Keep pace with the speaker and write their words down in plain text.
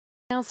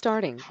Now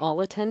starting. All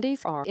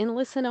attendees are in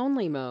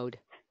listen-only mode.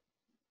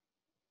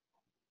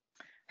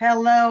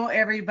 Hello,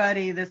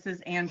 everybody. This is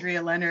Andrea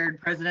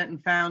Leonard, president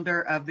and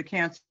founder of the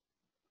Cancer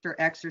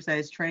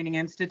Exercise Training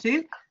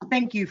Institute.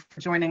 Thank you for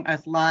joining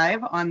us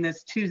live on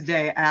this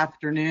Tuesday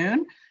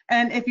afternoon.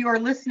 And if you are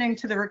listening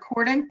to the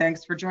recording,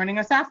 thanks for joining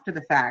us after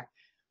the fact.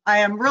 I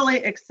am really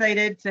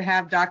excited to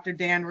have Dr.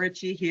 Dan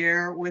Ritchie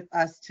here with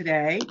us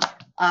today.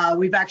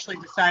 We've actually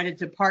decided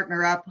to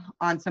partner up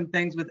on some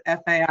things with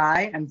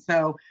FAI, and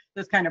so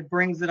this kind of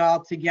brings it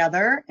all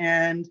together.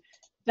 And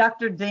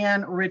Dr.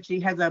 Dan Ritchie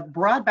has a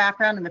broad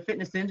background in the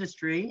fitness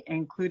industry,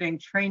 including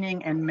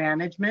training and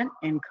management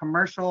in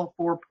commercial,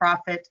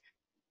 for-profit,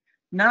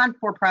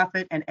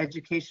 non-for-profit, and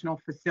educational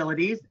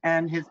facilities,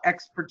 and his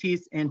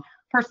expertise in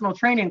personal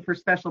training for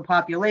special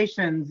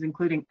populations,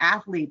 including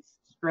athletes,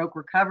 stroke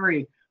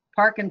recovery,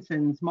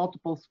 Parkinson's,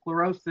 multiple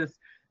sclerosis,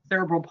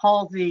 cerebral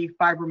palsy,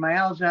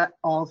 fibromyalgia,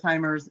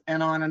 Alzheimer's,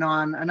 and on and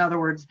on. In other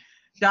words,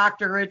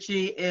 Dr.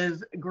 Ritchie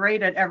is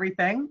great at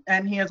everything,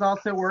 and he has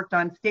also worked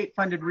on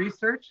state-funded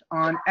research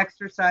on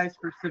exercise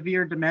for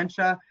severe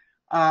dementia,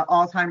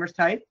 Alzheimer's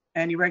type,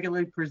 and he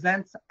regularly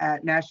presents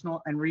at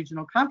national and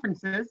regional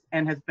conferences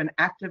and has been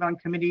active on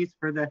committees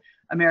for the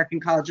American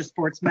College of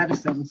Sports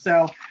Medicine.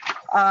 So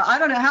I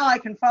don't know how I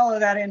can follow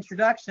that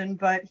introduction,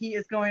 but he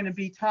is going to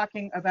be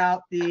talking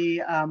about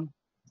the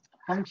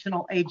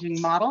functional aging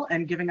model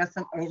and giving us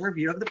an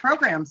overview of the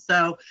program.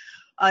 So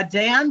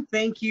Dan,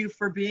 thank you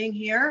for being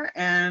here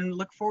and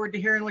look forward to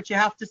hearing what you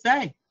have to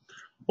say.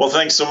 Well,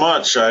 thanks so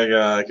much.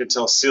 I could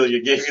tell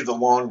Celia gave you the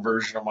long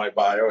version of my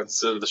bio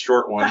instead of the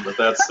short one, but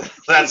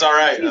that's all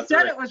right. She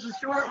said it was a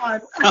short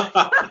one.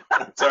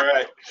 That's all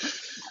right.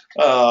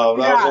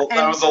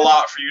 That was a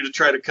lot for you to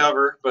try to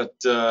cover, but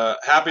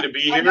happy to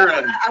be here.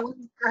 And I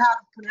wasn't sure how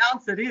to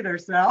pronounce it either,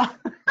 so.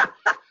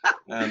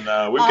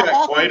 And we've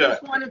got quite a.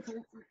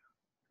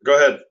 Go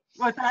ahead.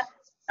 What's that?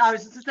 I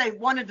was just to say,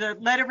 wanted to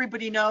let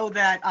everybody know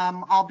that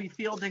I'll be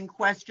fielding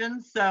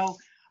questions. So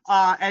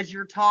as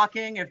you're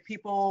talking, if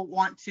people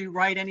want to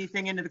write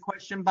anything into the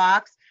question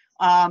box,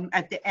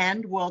 at the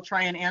end, we'll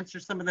try and answer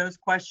some of those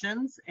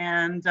questions,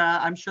 and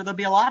I'm sure there'll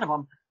be a lot of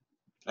them.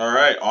 All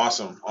right,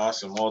 awesome.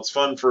 Well, it's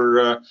fun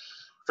for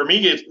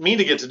me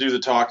to get to do the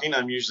talking.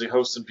 I'm usually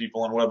hosting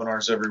people on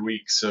webinars every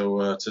week,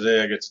 so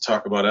today I get to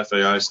talk about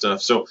FAI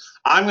stuff. So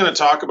I'm going to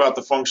talk about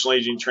the functional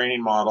aging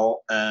training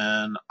model,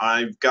 and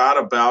I've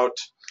got about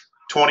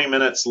 20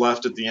 minutes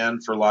left at the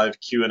end for live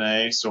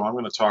Q&A, so I'm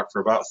going to talk for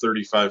about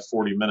 35,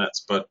 40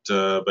 minutes. But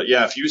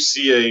yeah, if you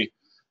see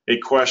a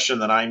question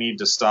that I need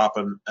to stop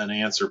and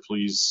answer,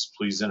 please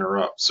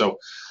interrupt. So.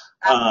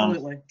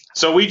 Absolutely.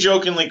 So we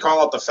jokingly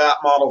call it the FAT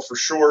model for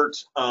short,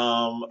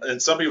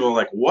 and some people are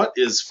like, what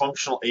is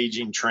functional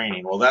aging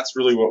training? Well, that's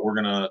really what we're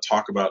going to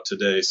talk about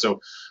today.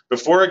 So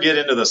before I get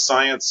into the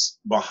science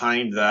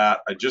behind that,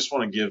 I just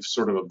want to give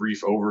sort of a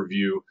brief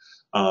overview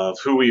of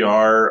who we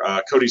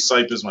are. Cody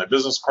Sipe is my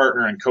business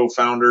partner and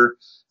co-founder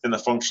in the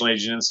Functional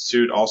Aging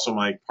Institute, also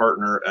my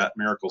partner at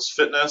Miracles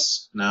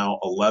Fitness, now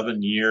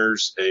 11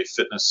 years, a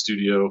fitness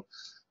studio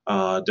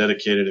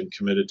dedicated and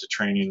committed to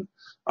training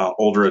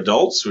older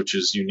adults, which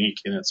is unique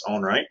in its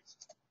own right.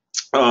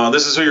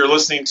 This is who you're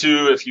listening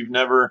to. If you've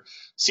never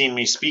seen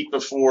me speak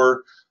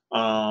before,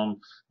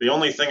 the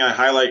only thing I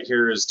highlight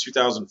here is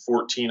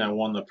 2014, I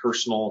won the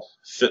Personal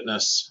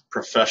Fitness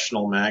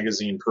Professional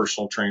Magazine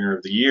Personal Trainer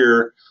of the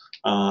Year.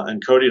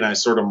 And Cody and I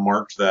sort of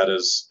marked that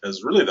as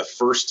really the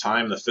first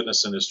time the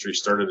fitness industry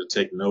started to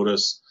take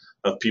notice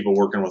of people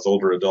working with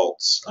older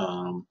adults.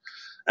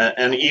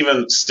 And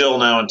even still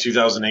now in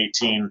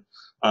 2018,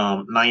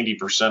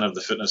 90% of the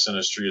fitness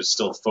industry is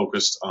still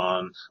focused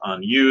on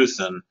youth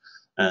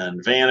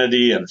and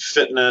vanity and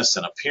fitness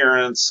and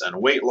appearance and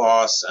weight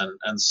loss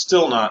and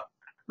still not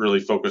really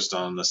focused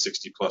on the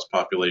 60 plus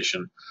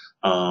population.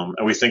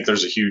 And we think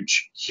there's a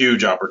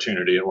huge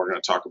opportunity, and we're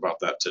going to talk about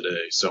that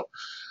today. So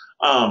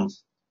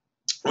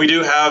we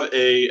do have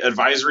a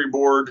advisory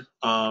board,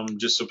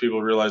 just so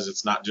people realize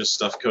it's not just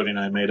stuff Cody and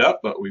I made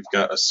up, but we've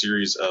got a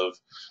series of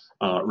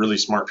really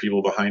smart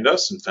people behind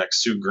us. In fact,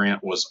 Sue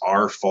Grant was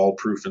our fall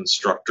proof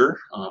instructor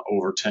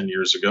over 10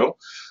 years ago.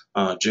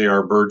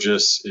 J.R.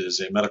 Burgess is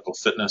a medical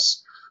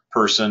fitness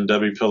person.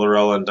 Debbie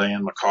Pillarella and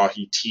Diane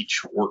McCaughey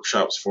teach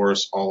workshops for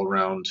us all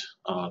around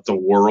the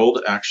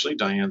world. Actually,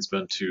 Diane's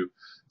been to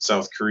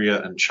South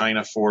Korea and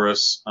China for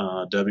us.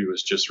 Debbie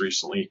was just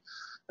recently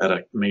at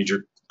a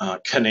major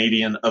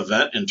Canadian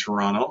event in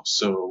Toronto.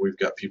 So we've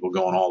got people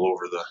going all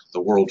over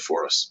the world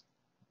for us.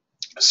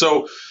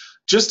 So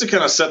just to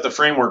kind of set the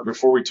framework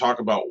before we talk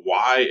about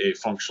why a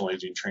functional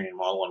aging training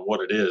model and what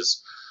it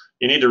is,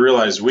 you need to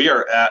realize we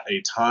are at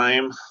a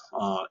time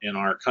in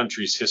our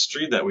country's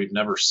history that we've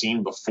never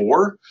seen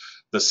before.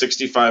 The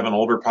 65 and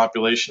older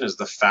population is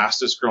the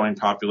fastest growing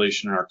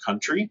population in our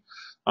country.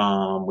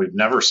 We've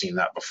never seen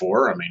that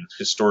before. I mean,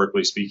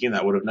 historically speaking,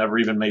 that would have never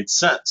even made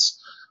sense.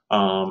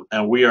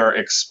 And we are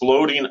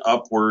exploding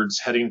upwards,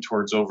 heading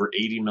towards over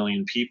 80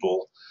 million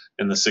people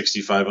in the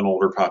 65 and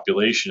older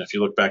population. If you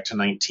look back to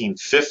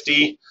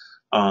 1950,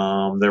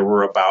 there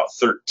were about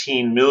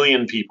 13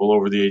 million people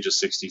over the age of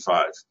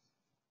 65.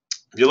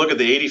 If you look at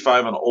the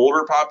 85 and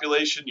older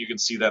population, you can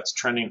see that's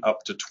trending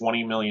up to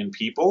 20 million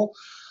people.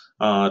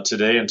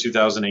 Today in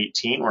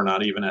 2018, we're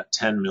not even at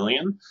 10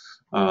 million.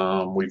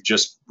 We've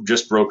just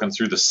broken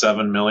through the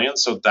 7 million,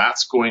 so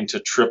that's going to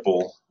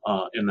triple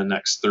in the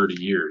next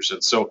 30 years.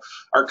 And so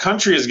our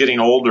country is getting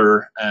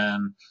older,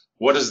 and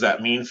what does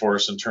that mean for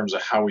us in terms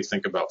of how we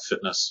think about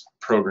fitness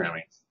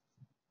programming?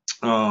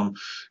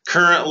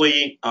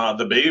 Currently,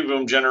 the baby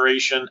boom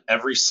generation,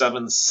 every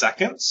 7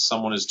 seconds,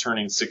 someone is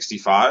turning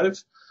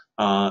 65.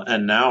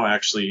 And now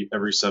actually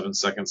every 7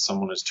 seconds,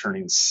 someone is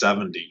turning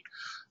 70.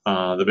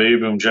 The baby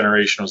boom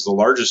generation was the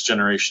largest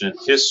generation in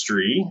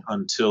history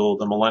until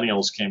the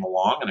millennials came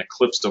along and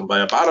eclipsed them by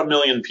about 1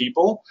 million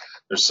people.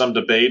 There's some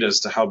debate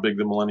as to how big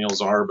the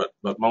millennials are,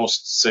 but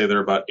most say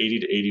they're about 80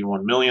 to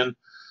 81 million.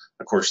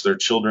 Of course, they're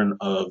children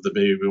of the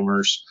baby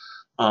boomers.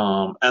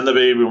 And the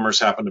baby boomers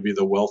happen to be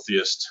the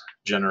wealthiest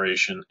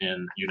generation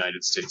in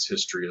United States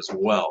history as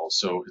well.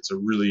 So it's a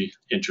really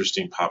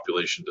interesting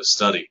population to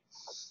study.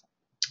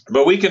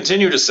 But we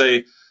continue to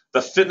say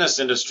the fitness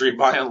industry,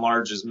 by and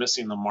large, is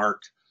missing the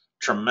mark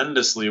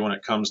tremendously when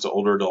it comes to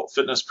older adult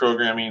fitness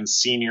programming,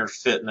 senior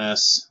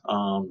fitness,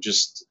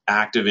 just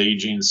active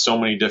aging, so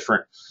many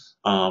different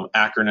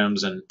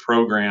acronyms and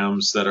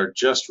programs that are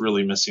just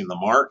really missing the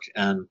mark.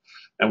 And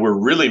we're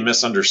really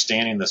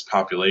misunderstanding this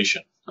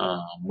population.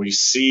 We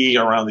see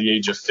around the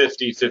age of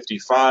 50,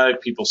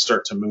 55, people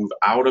start to move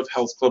out of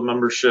health club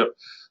membership.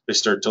 They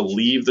start to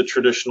leave the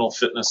traditional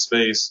fitness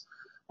space.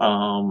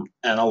 And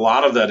a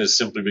lot of that is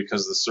simply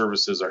because the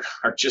services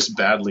are just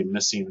badly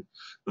missing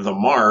the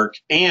mark.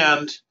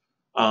 And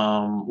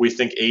we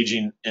think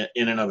aging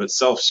in and of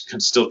itself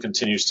still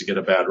continues to get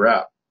a bad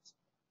rap,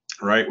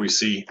 right? We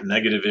see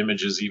negative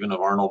images even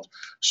of Arnold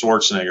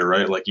Schwarzenegger,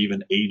 right? Like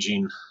even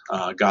aging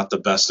got the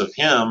best of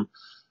him.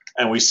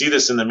 And we see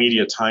this in the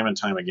media time and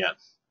time again,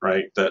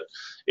 right? That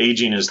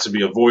aging is to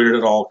be avoided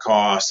at all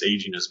costs.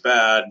 Aging is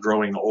bad.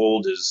 Growing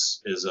old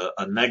is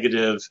a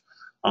negative.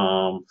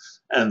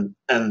 And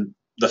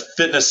the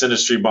fitness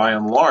industry, by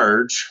and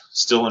large,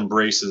 still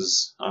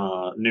embraces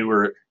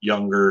newer,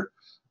 younger,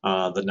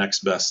 the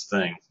next best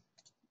thing.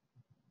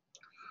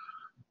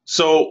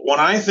 So when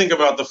I think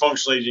about the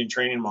functional aging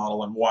training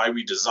model and why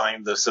we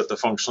designed this at the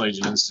Functional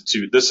Aging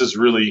Institute, this is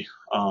really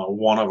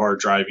one of our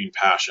driving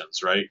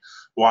passions, right?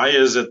 Why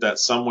is it that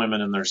some women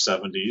in their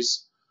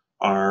 70s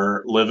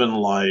are living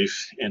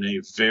life in a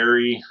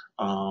very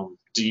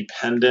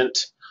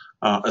dependent,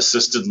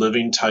 assisted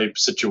living type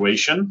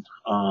situation,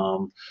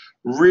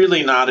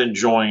 really not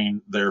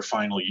enjoying their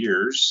final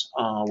years,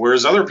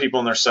 whereas other people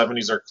in their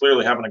 70s are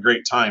clearly having a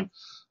great time.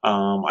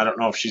 I don't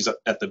know if she's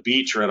at the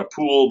beach or at a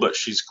pool, but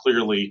she's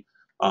clearly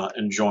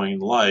enjoying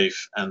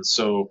life. And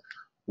so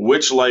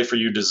which life are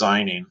you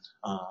designing?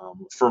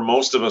 For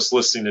most of us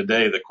listening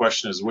today, the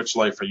question is, which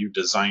life are you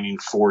designing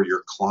for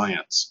your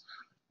clients?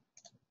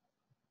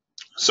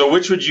 So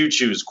which would you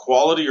choose,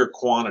 quality or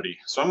quantity?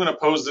 So I'm going to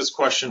pose this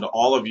question to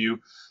all of you.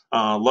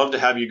 Love to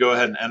have you go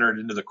ahead and enter it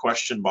into the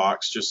question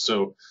box just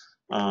so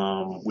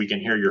we can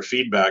hear your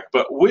feedback.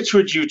 But which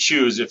would you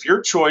choose if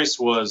your choice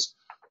was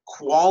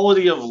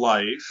quality of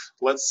life,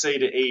 let's say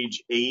to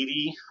age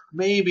 80,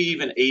 maybe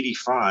even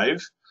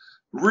 85,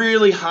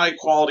 really high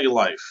quality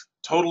life,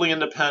 totally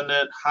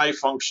independent, high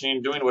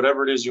functioning, doing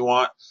whatever it is you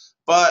want,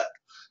 but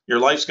your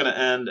life's going to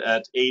end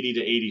at 80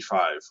 to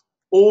 85.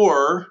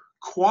 Or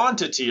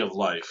quantity of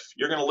life,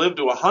 you're going to live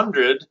to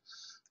 100,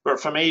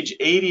 but from age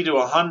 80 to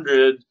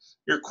 100,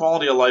 your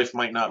quality of life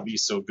might not be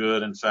so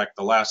good. In fact,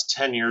 the last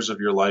 10 years of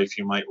your life,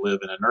 you might live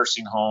in a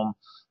nursing home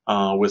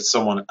with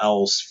someone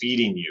else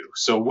feeding you.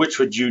 So which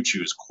would you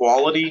choose,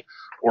 quality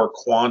or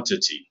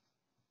quantity?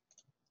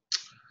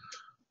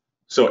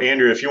 So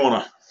Andrea, if you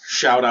want to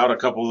shout out a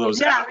couple of those.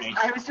 Yeah,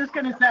 I was just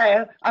going to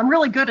say, I'm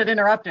really good at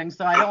interrupting,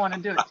 so I don't want to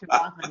do it too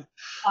often.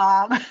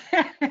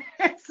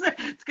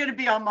 It's going to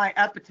be on my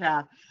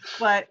epitaph.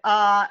 But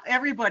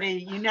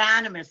everybody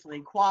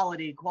unanimously,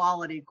 quality,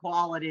 quality,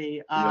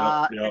 quality.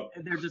 Yep.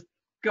 They're just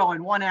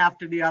going one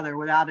after the other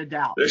without a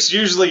doubt. There's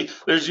usually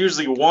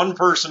one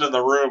person in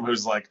the room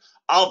who's like,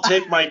 I'll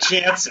take my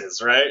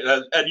chances, right?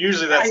 And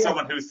usually that's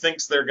someone who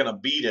thinks they're going to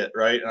beat it,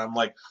 right? And I'm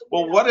like,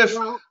 well,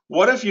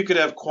 what if you could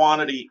have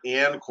quantity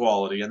and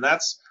quality? And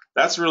that's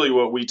really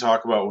what we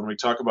talk about when we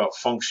talk about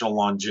functional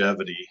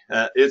longevity.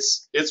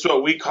 It's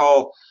what we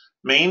call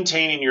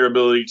maintaining your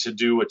ability to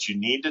do what you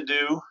need to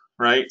do,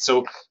 right?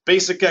 So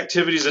basic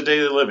activities of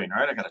daily living,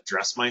 right? I got to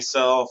dress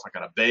myself, I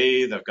got to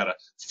bathe, I've got to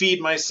feed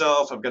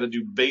myself, I've got to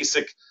do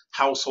basic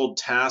household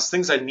tasks,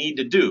 things I need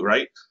to do,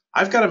 right?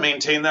 I've got to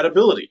maintain that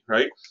ability,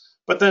 right?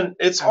 But then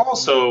it's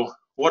also,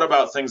 what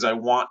about things I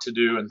want to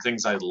do and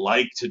things I'd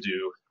like to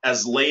do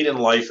as late in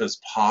life as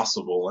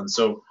possible? And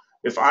so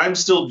if I'm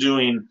still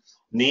doing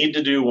need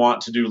to do,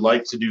 want to do,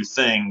 like to do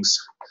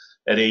things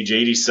at age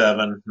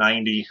 87,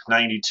 90,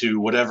 92,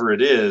 whatever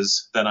it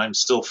is, then I'm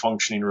still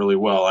functioning really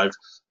well. I've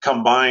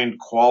combined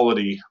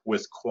quality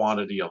with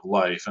quantity of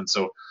life. And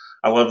so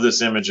I love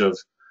this image of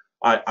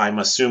I'm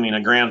assuming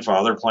a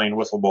grandfather playing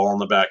wiffle ball in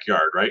the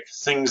backyard, right?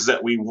 Things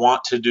that we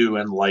want to do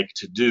and like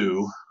to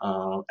do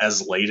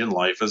as late in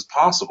life as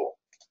possible.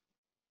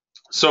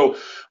 So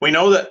we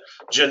know that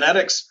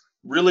genetics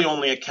really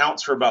only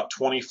accounts for about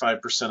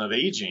 25% of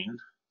aging.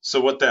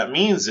 So what that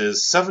means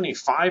is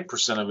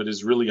 75% of it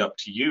is really up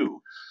to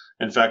you.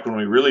 In fact, when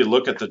we really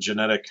look at the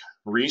genetic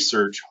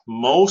research,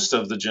 most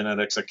of the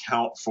genetics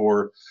account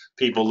for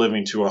people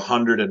living to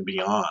 100 and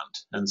beyond.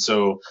 And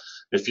so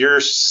if you're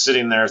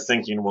sitting there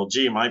thinking, well,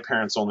 gee, my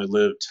parents only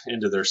lived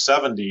into their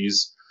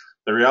 70s,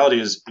 the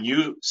reality is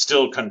you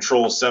still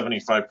control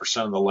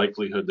 75% of the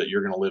likelihood that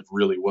you're going to live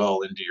really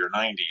well into your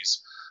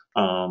 90s.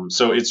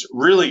 So it's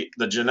really,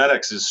 the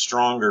genetics is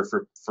stronger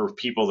for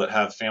people that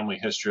have family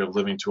history of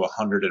living to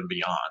 100 and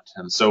beyond.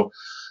 And so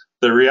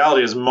the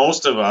reality is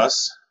most of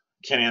us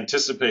can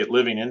anticipate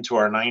living into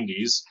our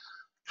 90s.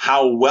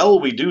 How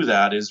well we do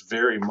that is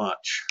very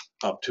much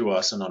up to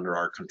us and under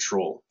our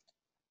control.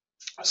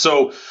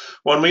 So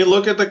when we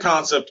look at the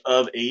concept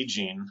of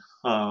aging,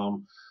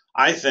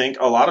 I think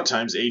a lot of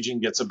times aging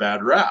gets a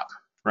bad rap,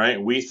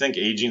 right? We think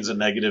aging is a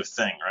negative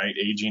thing, right?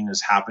 Aging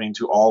is happening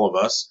to all of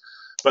us.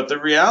 But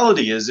the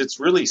reality is it's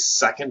really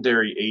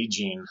secondary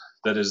aging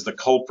that is the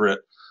culprit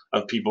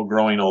of people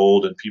growing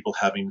old and people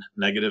having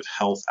negative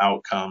health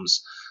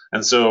outcomes.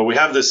 And so we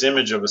have this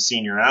image of a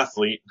senior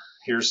athlete.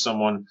 Here's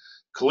someone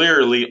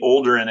clearly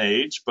older in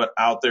age, but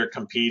out there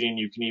competing.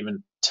 You can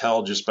even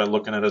tell just by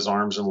looking at his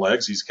arms and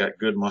legs, he's got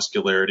good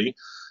muscularity.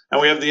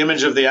 And we have the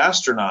image of the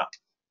astronaut.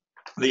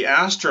 The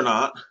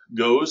astronaut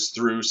goes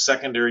through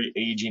secondary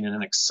aging in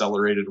an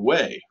accelerated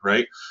way,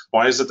 right?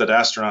 Why is it that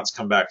astronauts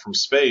come back from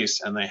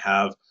space and they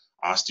have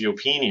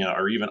osteopenia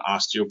or even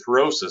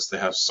osteoporosis? They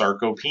have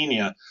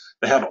sarcopenia.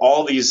 They have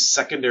all these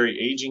secondary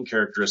aging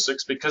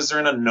characteristics because they're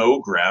in a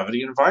no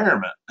gravity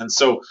environment. And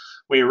so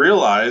we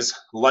realize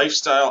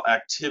lifestyle,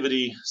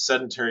 activity,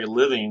 sedentary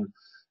living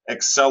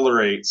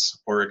accelerates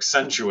or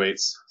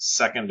accentuates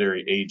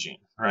secondary aging,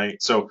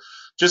 right? So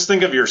just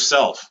think of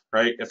yourself,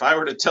 right? If I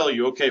were to tell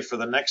you, okay, for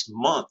the next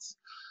month,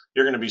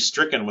 you're going to be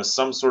stricken with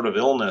some sort of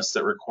illness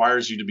that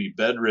requires you to be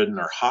bedridden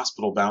or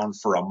hospital bound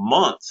for a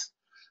month,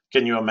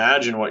 can you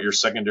imagine what your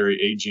secondary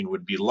aging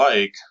would be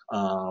like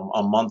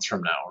a month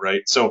from now,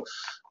 right? So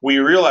we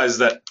realize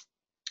that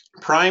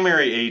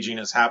primary aging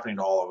is happening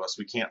to all of us.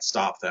 We can't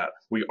stop that.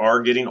 We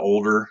are getting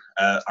older.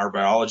 Our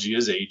biology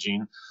is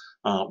aging.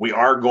 We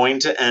are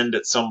going to end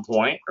at some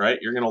point, right?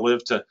 You're going to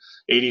live to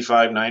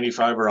 85,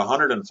 95, or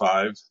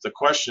 105. The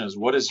question is,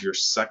 what does your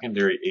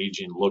secondary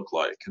aging look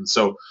like? And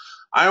so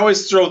I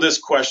always throw this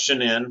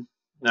question in.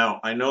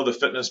 Now, I know the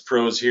fitness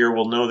pros here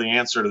will know the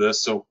answer to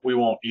this, so we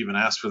won't even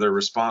ask for their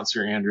response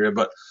here, Andrea,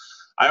 but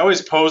I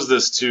always pose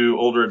this to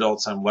older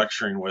adults I'm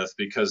lecturing with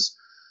because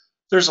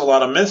there's a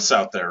lot of myths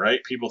out there,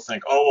 right? People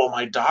think, oh, well,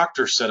 my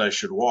doctor said I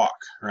should walk,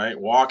 right?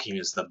 Walking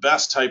is the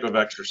best type of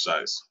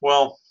exercise.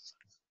 Well,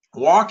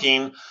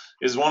 walking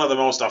is one of the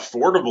most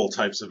affordable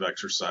types of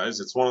exercise.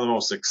 It's one of the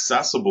most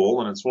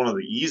accessible and it's one of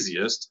the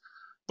easiest,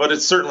 but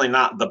it's certainly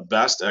not the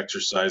best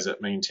exercise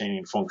at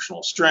maintaining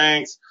functional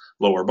strength,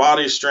 lower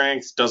body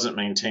strength, doesn't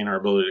maintain our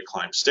ability to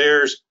climb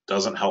stairs,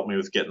 doesn't help me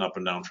with getting up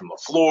and down from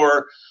the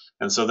floor.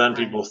 And so then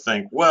people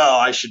think, well,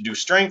 I should do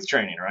strength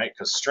training, right?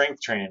 Because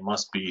strength training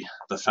must be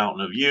the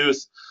fountain of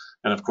youth.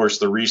 And of course,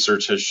 the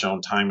research has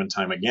shown time and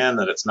time again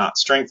that it's not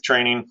strength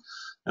training.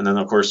 And then,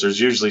 of course, there's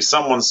usually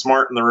someone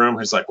smart in the room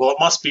who's like, well, it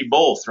must be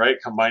both, right?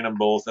 Combine them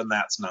both. And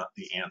that's not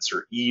the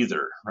answer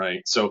either,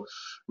 right? So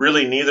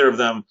really, neither of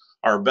them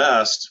are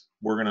best.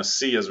 We're going to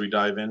see as we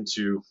dive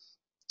into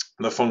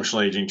the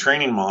functional aging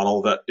training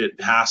model that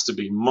it has to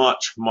be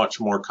much, much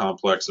more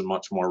complex and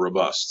much more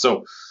robust.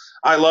 So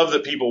I love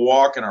that people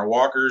walk, and our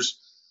walkers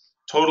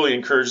totally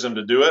encourage them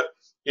to do it.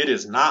 It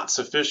is not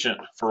sufficient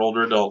for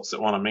older adults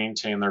that want to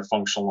maintain their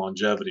functional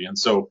longevity. And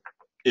so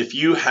if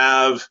you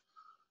have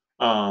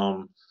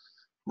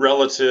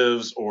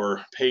relatives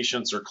or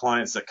patients or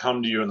clients that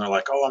come to you and they're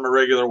like, oh, I'm a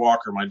regular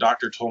walker, my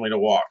doctor told me to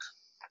walk.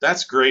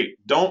 That's great.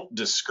 Don't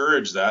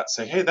discourage that.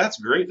 Say, hey, that's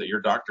great that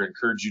your doctor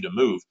encouraged you to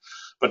move.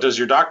 But does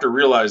your doctor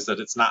realize that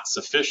it's not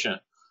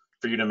sufficient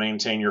for you to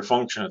maintain your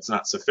function? It's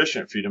not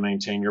sufficient for you to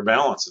maintain your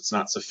balance. It's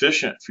not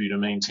sufficient for you to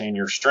maintain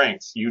your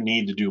strength. You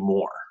need to do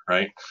more,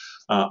 right?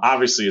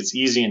 Obviously, it's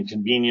easy and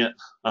convenient.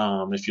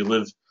 If you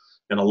live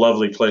in a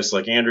lovely place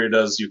like Andrea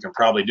does, you can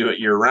probably do it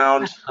year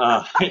round.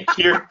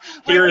 Here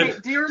do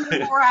you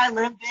remember where I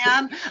lived,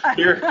 Dan?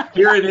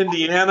 here in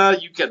Indiana,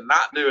 you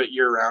cannot do it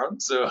year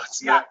round, so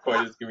it's not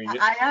quite as convenient.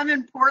 I am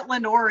in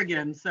Portland,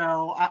 Oregon,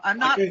 so I'm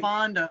not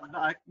fond of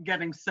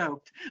getting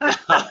soaked.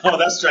 Oh,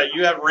 that's right.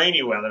 You have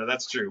rainy weather.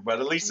 That's true, but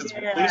at least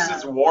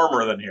it's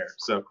warmer than here.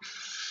 So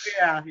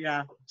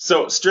yeah.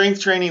 So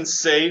strength training's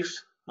safe.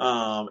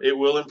 It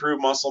will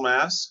improve muscle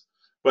mass.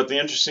 But the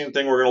interesting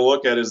thing we're going to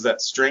look at is that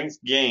strength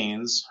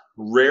gains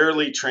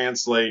rarely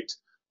translate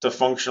to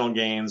functional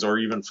gains or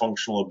even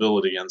functional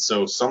ability. And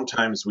so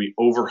sometimes we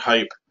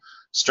overhype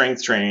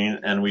strength training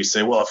and we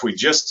say, well, if we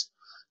just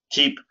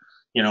keep,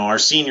 our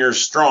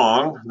seniors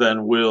strong,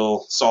 then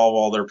we'll solve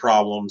all their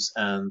problems.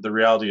 And the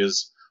reality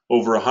is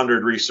over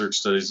 100 research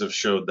studies have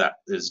showed that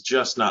is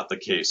just not the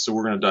case. So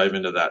we're going to dive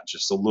into that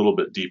just a little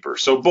bit deeper.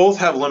 So both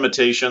have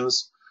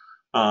limitations.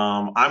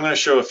 I'm going to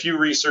show a few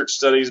research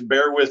studies.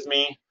 Bear with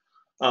me.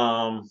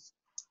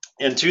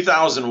 In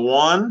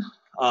 2001,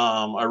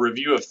 a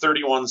review of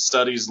 31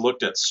 studies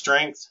looked at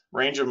strength,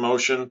 range of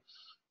motion,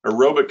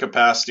 aerobic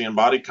capacity, and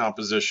body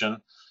composition.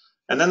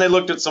 And then they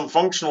looked at some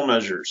functional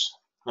measures,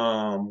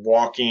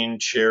 walking,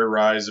 chair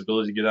rise,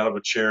 ability to get out of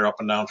a chair up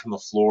and down from the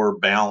floor,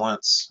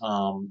 balance,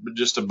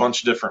 just a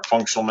bunch of different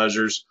functional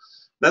measures.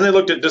 Then they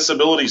looked at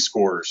disability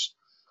scores.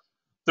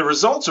 The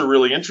results are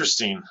really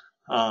interesting.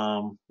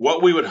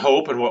 What we would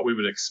hope and what we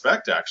would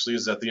expect actually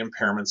is that the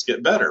impairments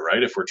get better,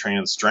 right? If we're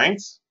training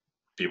strength,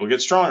 people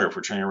get stronger. If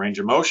we're training range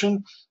of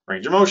motion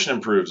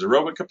improves,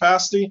 aerobic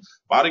capacity,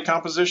 body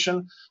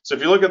composition. So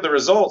if you look at the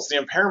results, the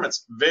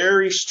impairments,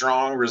 very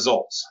strong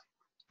results.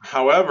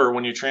 However,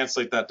 when you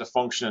translate that to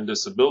function and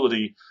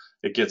disability,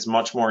 it gets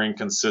much more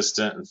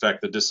inconsistent. In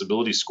fact, the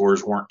disability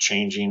scores weren't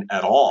changing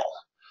at all.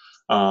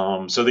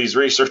 So these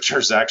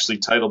researchers actually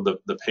titled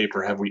the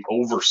paper, "Have we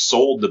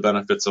oversold the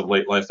benefits of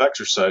late life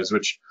exercise?"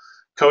 Which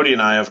Cody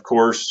and I, of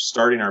course,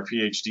 starting our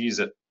PhDs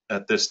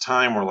at this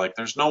time, were like,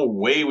 there's no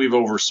way we've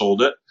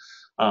oversold it.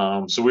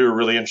 So we were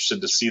really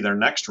interested to see their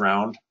next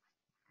round.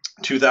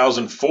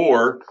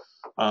 2004,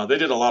 they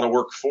did a lot of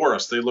work for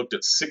us. They looked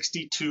at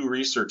 62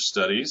 research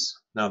studies.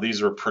 Now,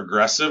 these were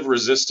progressive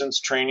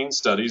resistance training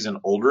studies in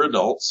older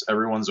adults.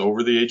 Everyone's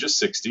over the age of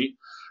 60.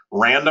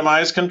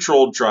 Randomized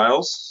controlled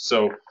trials.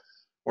 So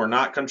we're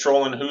not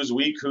controlling who's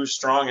weak, who's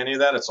strong, any of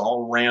that. It's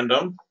all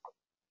random.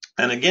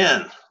 And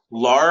again,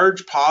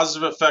 large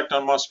positive effect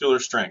on muscular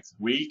strength.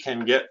 We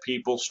can get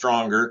people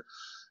stronger,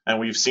 and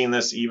we've seen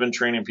this even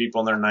training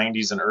people in their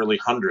 90s and early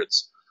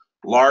hundreds.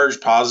 Large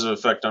positive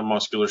effect on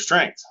muscular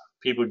strength.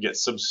 People get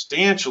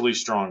substantially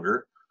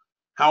stronger.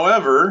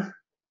 However,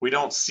 we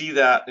don't see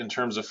that in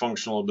terms of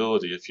functional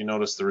ability. If you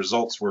notice, the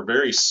results were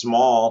very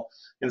small.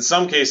 In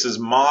some cases,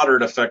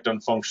 moderate effect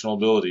on functional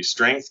ability.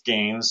 Strength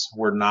gains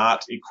were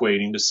not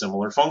equating to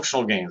similar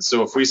functional gains.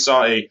 So if we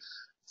saw a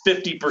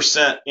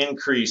 50%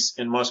 increase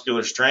in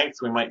muscular strength,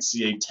 we might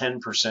see a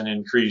 10%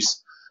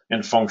 increase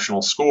in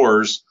functional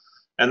scores.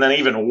 And then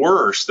even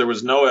worse, there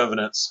was no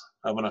evidence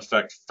of an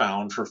effect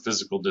found for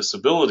physical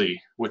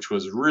disability, which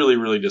was really,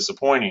 really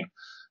disappointing.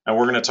 And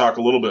we're going to talk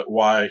a little bit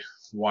why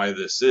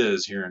this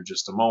is here in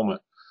just a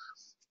moment.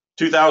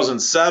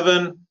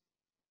 2007,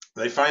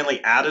 they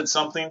finally added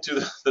something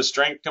to the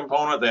strength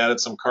component. They added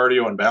some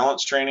cardio and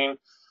balance training.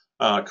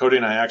 Cody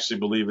and I actually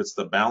believe it's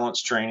the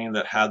balance training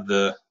that had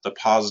the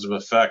positive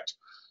effect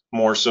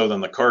more so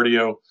than the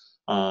cardio.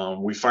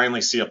 We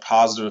finally see a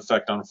positive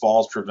effect on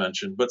falls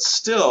prevention, but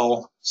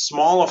still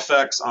small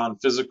effects on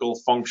physical,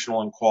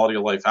 functional, and quality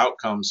of life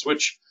outcomes,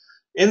 which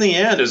in the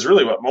end is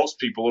really what most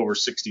people over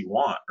 60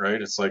 want,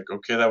 right? It's like,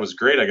 okay, that was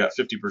great. I got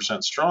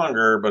 50%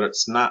 stronger, but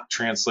it's not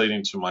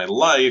translating to my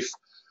life.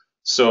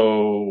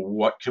 So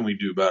what can we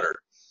do better?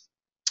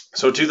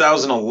 So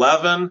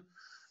 2011,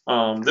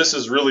 this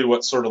is really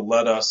what sort of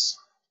led us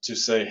to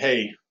say,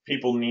 hey,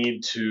 people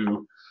need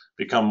to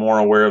become more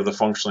aware of the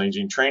functional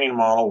aging training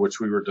model, which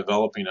we were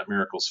developing at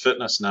Miracles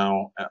Fitness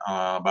now,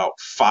 about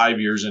 5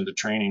 years into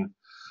training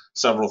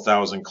several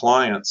thousand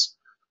clients.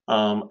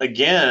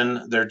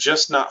 Again, they're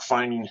just not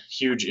finding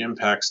huge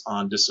impacts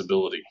on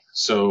disability.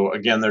 So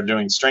again, they're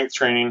doing strength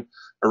training,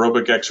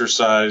 aerobic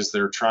exercise.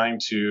 They're trying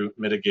to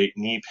mitigate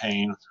knee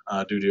pain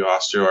due to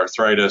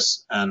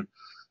osteoarthritis. And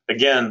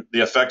again,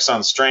 the effects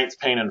on strength,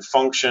 pain, and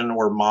function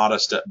were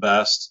modest at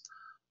best.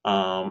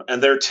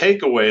 And their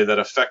takeaway that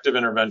effective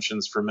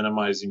interventions for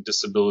minimizing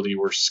disability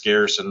were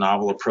scarce and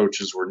novel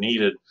approaches were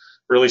needed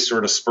really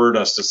sort of spurred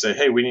us to say,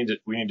 hey, we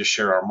need to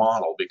share our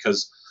model,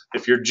 because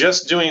if you're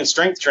just doing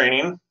strength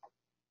training,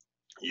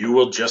 you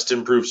will just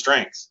improve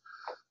strength.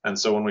 And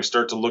so when we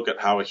start to look at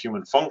how a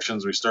human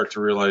functions, we start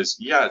to realize,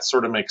 yeah, it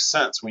sort of makes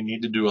sense. We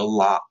need to do a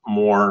lot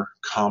more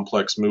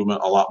complex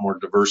movement, a lot more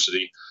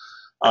diversity.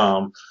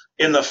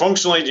 In the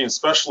functional aging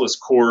specialist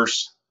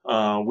course,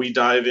 we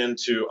dive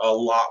into a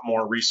lot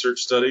more research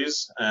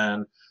studies.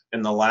 And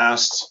in the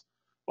last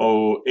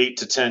 8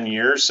 to 10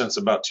 years, since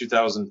about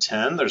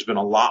 2010, there's been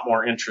a lot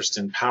more interest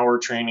in power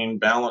training,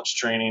 balance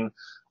training,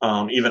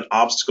 even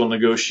obstacle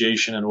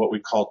negotiation, and what we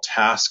call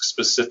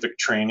task-specific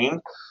training,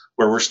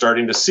 where we're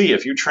starting to see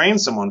if you train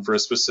someone for a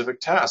specific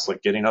task,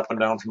 like getting up and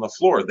down from the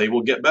floor, they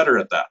will get better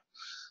at that.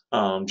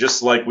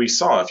 Just like we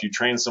saw, if you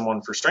train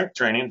someone for strength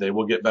training, they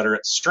will get better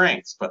at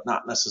strength, but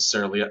not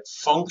necessarily at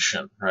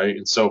function, right?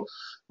 And so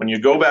when you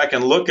go back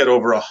and look at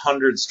over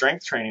 100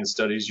 strength training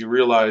studies, you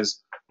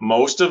realize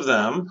most of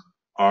them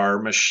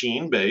are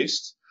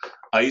machine-based,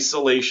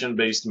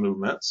 isolation-based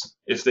movements.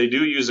 If they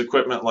do use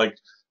equipment like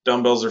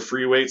dumbbells or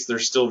free weights, they're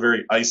still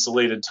very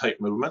isolated type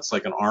movements,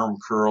 like an arm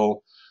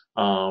curl.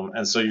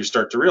 And so you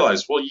start to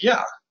realize, well,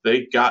 yeah,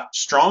 they got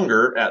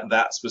stronger at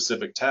that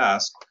specific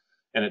task,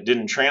 and it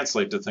didn't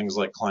translate to things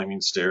like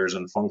climbing stairs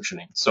and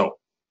functioning. So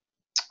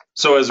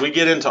as we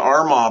get into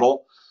our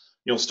model,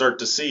 you'll start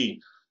to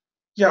see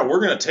Yeah, we're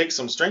going to take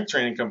some strength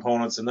training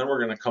components and then we're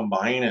going to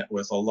combine it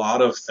with a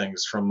lot of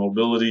things from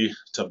mobility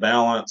to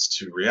balance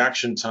to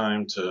reaction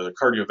time to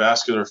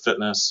cardiovascular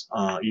fitness,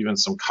 even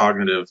some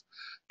cognitive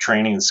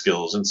training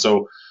skills. And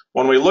so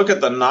when we look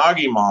at the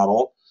NAGI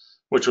model,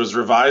 which was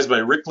revised by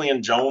Rickley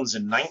and Jones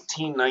in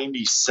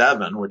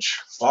 1997,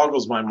 which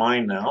boggles my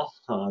mind now.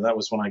 That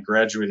was when I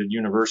graduated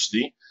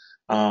university,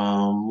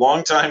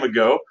 long time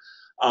ago.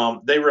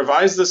 They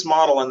revised this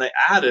model and they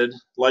added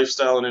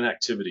lifestyle and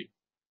inactivity.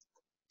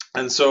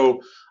 And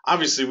so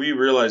obviously we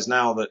realize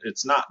now that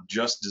it's not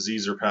just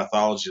disease or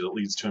pathology that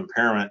leads to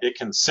impairment. It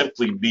can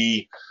simply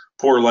be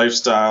poor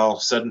lifestyle,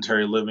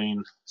 sedentary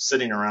living,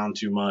 sitting around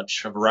too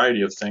much, a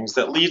variety of things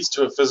that leads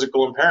to a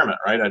physical impairment,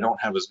 right? I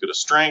don't have as good a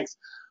strength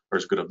or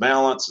as good a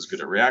balance, as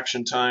good a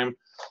reaction time.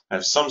 I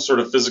have some sort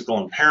of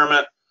physical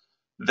impairment.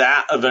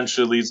 That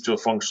eventually leads to a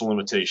functional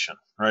limitation,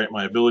 right?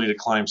 My ability to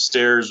climb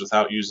stairs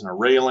without using a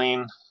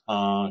railing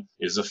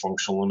is a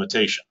functional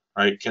limitation,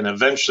 right? Can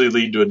eventually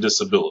lead to a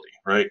disability,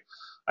 right?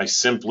 I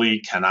simply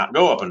cannot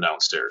go up and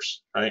down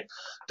stairs, right?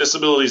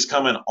 Disabilities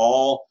come in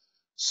all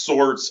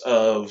sorts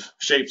of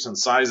shapes and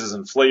sizes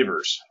and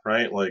flavors,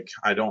 right? Like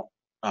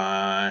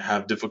I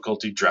have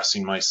difficulty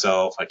dressing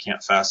myself. I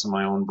can't fasten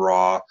my own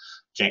bra,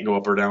 can't go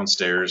up or down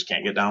stairs,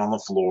 can't get down on the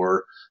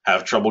floor,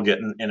 have trouble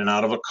getting in and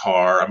out of a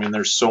car. I mean,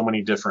 there's so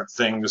many different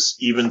things,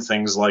 even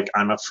things like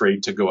I'm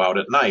afraid to go out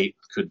at night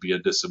could be a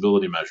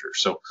disability measure.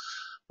 So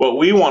what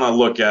we want to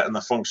look at in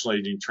the functional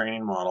aging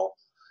training model,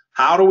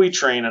 how do we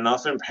train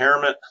enough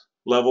impairment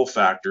level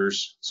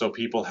factors so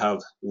people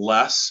have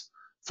less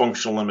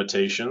functional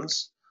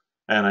limitations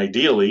and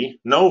ideally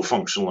no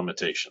functional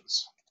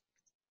limitations?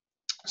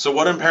 So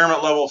what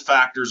impairment level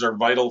factors are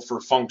vital for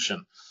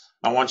function?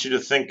 I want you to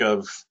think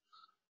of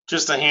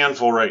just a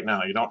handful right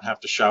now. You don't have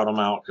to shout them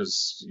out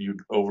because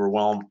you'd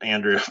overwhelm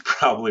Andrea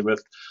probably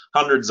with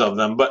hundreds of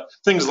them. But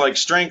things like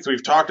strength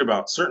we've talked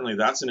about, certainly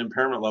that's an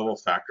impairment level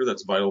factor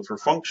that's vital for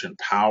function.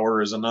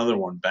 Power is another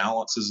one.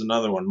 Balance is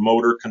another one.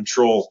 Motor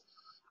control.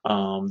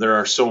 There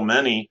are so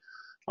many.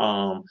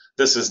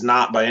 This is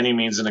not by any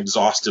means an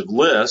exhaustive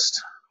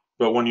list,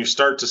 but when you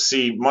start to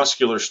see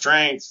muscular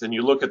strength and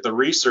you look at the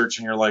research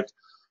and you're like,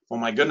 oh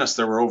my goodness,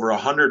 there were over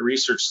 100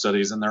 research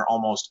studies and they're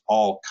almost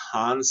all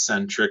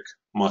concentric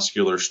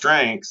muscular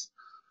strength.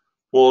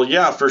 Well,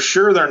 yeah, for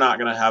sure they're not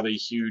going to have a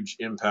huge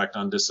impact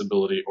on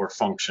disability or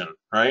function,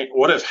 right?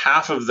 What if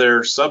half of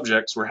their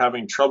subjects were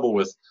having trouble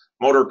with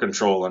motor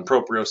control and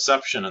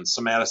proprioception and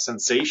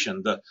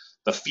somatosensation,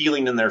 the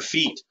feeling in their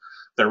feet,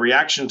 their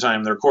reaction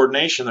time, their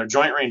coordination, their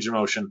joint range of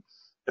motion?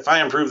 If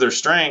I improve their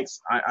strength,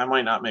 I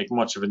might not make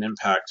much of an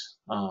impact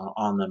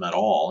on them at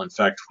all. In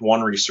fact,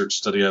 one research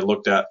study I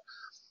looked at,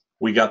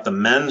 we got the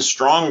men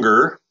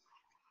stronger.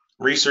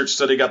 Research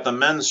study got the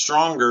men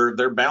stronger.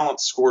 Their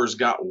balance scores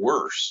got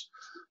worse.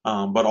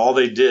 But all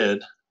they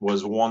did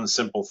was one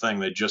simple thing.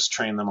 They just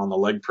trained them on the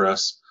leg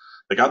press.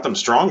 They got them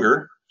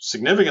stronger,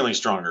 significantly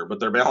stronger, but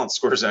their balance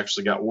scores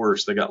actually got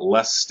worse. They got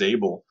less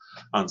stable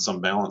on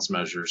some balance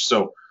measures.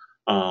 So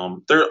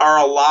there are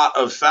a lot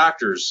of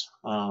factors.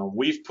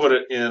 We've put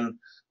it in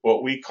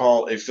what we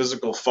call a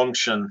physical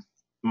function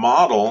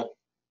model,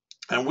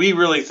 and we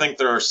really think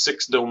there are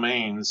 6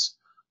 domains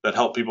that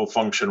help people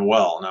function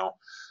well. Now,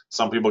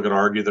 some people could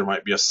argue there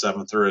might be a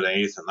 7th or an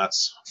 8th, and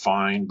that's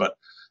fine. But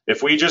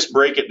if we just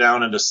break it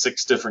down into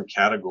 6 different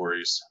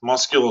categories,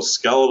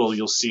 musculoskeletal,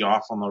 you'll see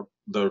off on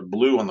the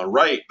blue on the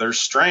right, there's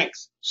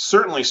strength.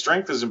 Certainly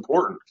strength is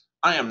important.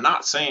 I am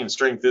not saying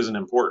strength isn't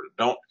important.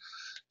 Don't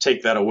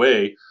take that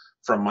away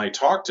from my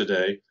talk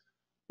today.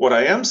 What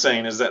I am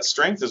saying is that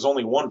strength is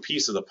only one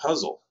piece of the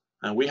puzzle.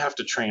 And we have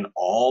to train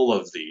all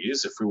of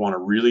these if we want to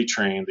really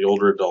train the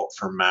older adult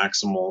for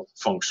maximal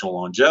functional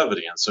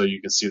longevity. And so you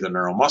can see the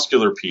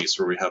neuromuscular piece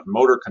where we have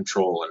motor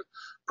control and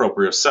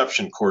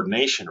proprioception,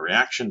 coordination,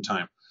 reaction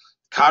time.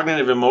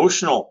 Cognitive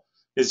emotional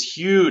is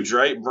huge,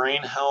 right?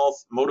 Brain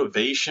health,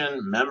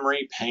 motivation,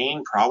 memory,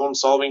 pain, problem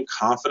solving,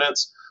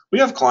 confidence. We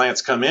have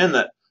clients come in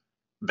that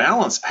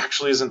balance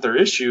actually isn't their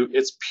issue.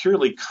 It's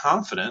purely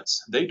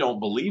confidence. They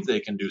don't believe they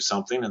can do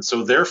something. And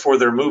so therefore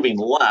they're moving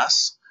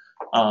less.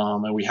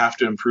 And we have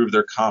to improve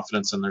their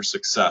confidence and their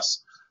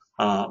success.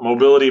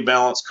 Mobility,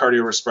 balance,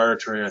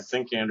 cardiorespiratory, I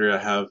think Andrea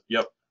have,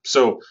 yep.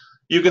 So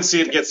you can see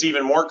it gets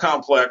even more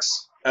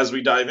complex as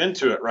we dive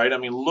into it, right? I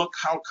mean, look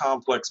how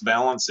complex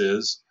balance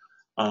is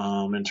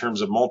in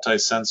terms of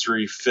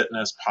multisensory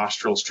fitness,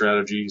 postural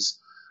strategies.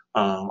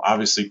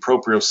 Obviously,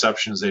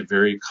 proprioception is a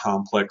very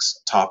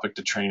complex topic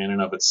to train in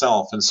and of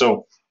itself. And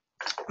so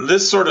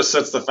this sort of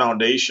sets the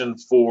foundation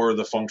for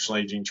the functional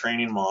aging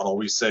training model.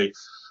 We say,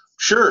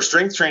 sure,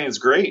 strength training is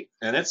great,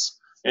 and it's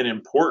an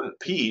important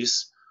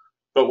piece,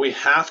 but we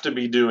have to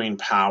be doing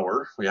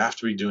power. We have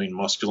to be doing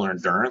muscular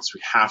endurance.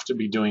 We have to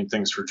be doing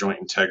things for joint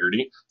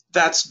integrity.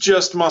 That's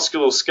just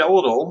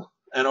musculoskeletal.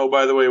 And oh,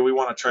 by the way, we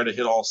want to try to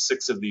hit all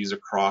 6 of these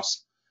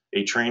across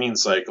a training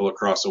cycle,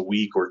 across a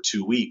week or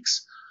 2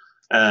 weeks.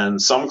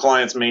 And some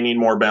clients may need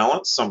more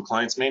balance. Some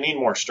clients may need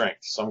more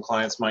strength. Some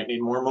clients might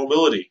need more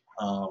mobility.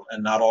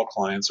 And not all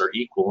clients are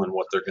equal in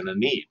what they're going to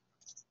need.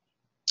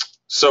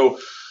 So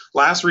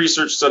last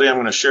research study I'm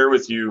going to share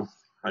with you,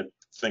 I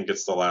think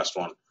it's the last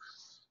one,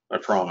 I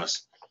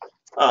promise,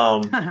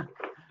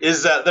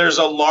 is that there's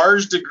a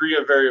large degree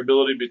of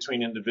variability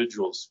between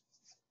individuals.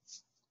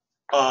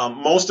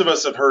 Most of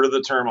us have heard of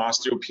the term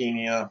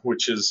osteopenia,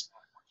 which is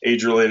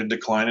age-related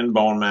decline in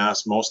bone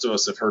mass. Most of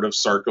us have heard of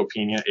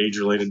sarcopenia,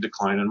 age-related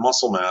decline in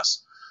muscle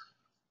mass.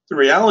 The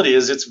reality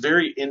is it's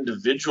very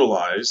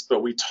individualized,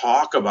 but we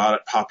talk about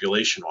it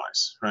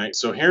population-wise, right?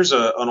 So here's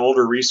an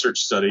older research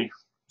study,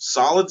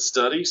 solid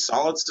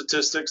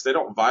statistics. They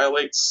don't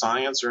violate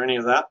science or any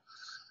of that.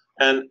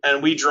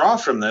 And we draw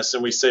from this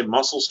and we say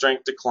muscle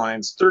strength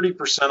declines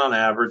 30% on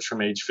average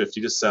from age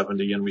 50 to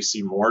 70, and we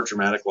see more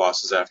dramatic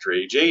losses after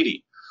age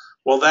 80.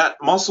 Well, that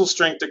muscle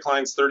strength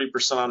declines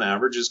 30% on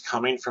average is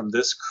coming from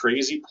this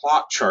crazy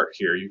plot chart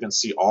here. You can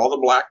see all the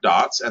black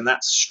dots and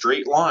that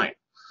straight line.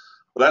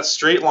 Well, that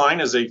straight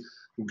line is a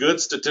good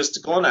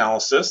statistical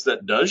analysis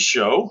that does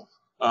show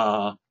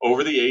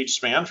over the age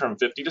span from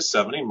 50 to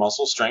 70,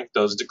 muscle strength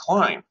does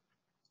decline.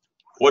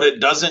 What it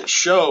doesn't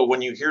show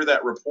when you hear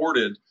that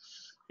reported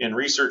in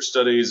research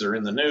studies or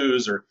in the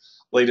news or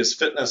latest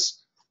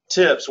fitness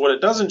tips, what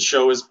it doesn't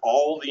show is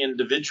all the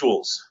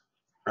individuals,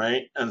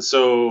 right? And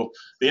so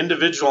the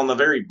individual on the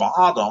very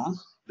bottom,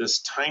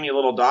 this tiny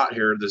little dot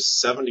here, this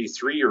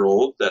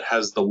 73-year-old that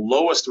has the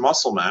lowest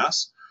muscle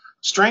mass,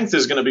 strength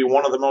is going to be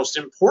one of the most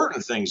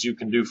important things you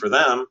can do for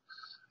them.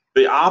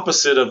 The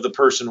opposite of the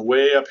person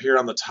way up here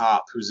on the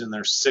top who's in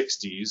their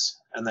 60s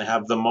and they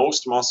have the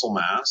most muscle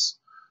mass.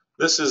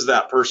 This is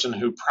that person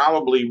who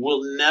probably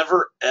will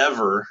never,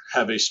 ever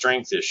have a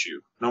strength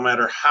issue, no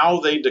matter how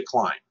they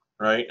decline,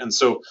 right? And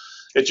so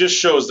it just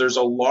shows there's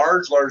a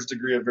large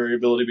degree of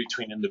variability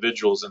between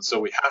individuals. And so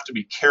we have to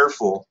be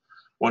careful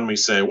when we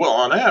say, well,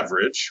 on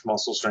average,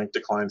 muscle strength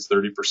declines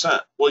 30%.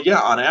 Well, yeah,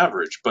 on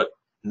average, but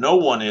no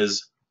one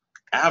is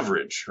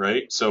average,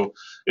 right? So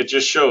it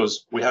just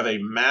shows we have a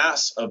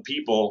mass of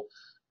people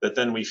that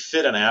then we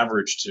fit an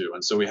average to.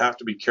 And so we have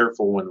to be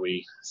careful when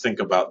we think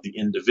about the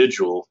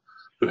individual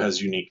who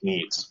has unique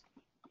needs.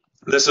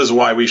 This is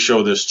why we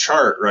show this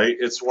chart, right?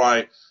 It's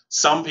why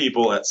some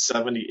people at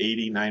 70,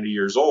 80, 90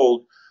 years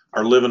old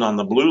are living on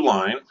the blue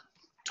line,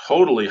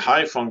 totally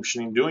high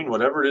functioning, doing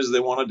whatever it is they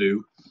want to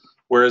do,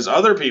 whereas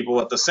other people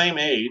at the same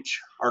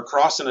age are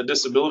crossing a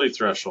disability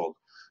threshold.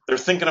 They're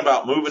thinking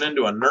about moving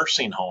into a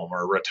nursing home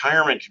or a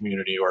retirement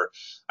community, or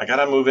I got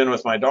to move in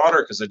with my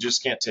daughter because I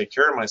just can't take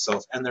care of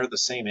myself, and they're the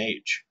same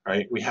age,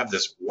 right? We have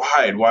this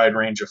wide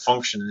range of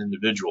function in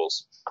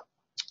individuals.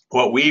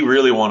 What we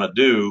really want to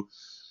do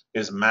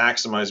is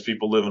maximize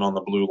people living on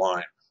the blue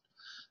line.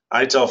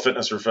 I tell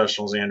fitness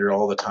professionals, Andrew,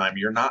 all the time,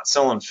 you're not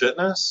selling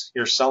fitness,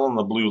 you're selling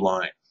the blue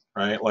line,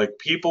 right? Like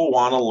people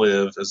want to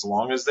live as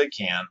long as they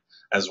can,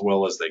 as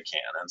well as they can.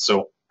 And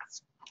so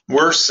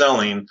we're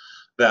selling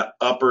that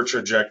upper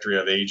trajectory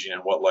of aging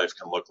and what life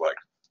can look like.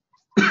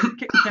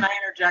 Can I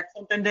interject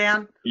something,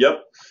 Dan?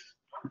 Yep.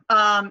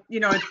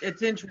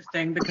 It's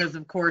interesting because,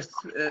 of course,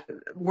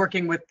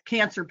 working with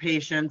cancer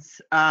patients,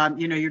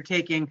 you're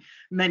taking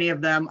many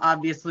of them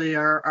obviously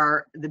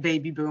are the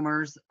baby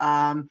boomers,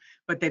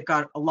 but they've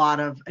got a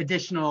lot of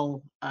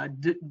additional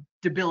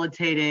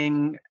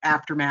debilitating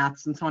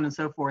aftermaths and so on and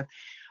so forth.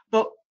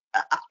 But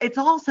it's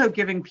also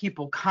giving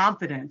people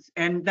confidence,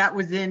 and that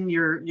was in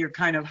your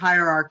kind of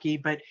hierarchy.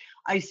 But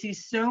I see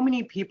so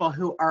many people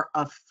who are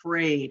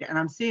afraid, and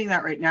I'm seeing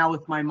that right now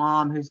with my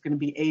mom, who's going to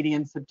be 80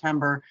 in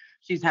September.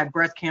 She's had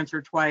breast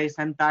cancer twice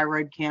and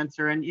thyroid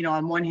cancer, and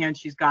on one hand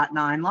she's got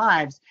 9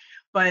 lives,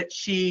 but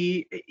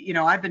she,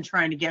 I've been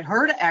trying to get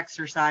her to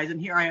exercise, and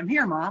here I am.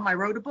 Here, Mom, I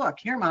wrote a book.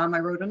 Here, Mom, I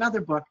wrote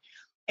another book.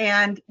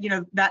 And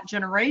that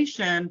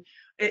generation,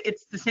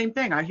 it's the same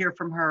thing. I hear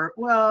from her,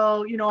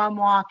 well, I'm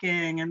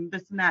walking and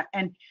this and that.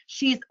 And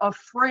she's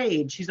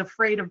afraid. She's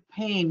afraid of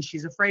pain.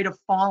 She's afraid of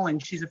falling.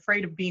 She's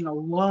afraid of being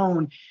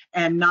alone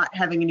and not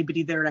having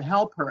anybody there to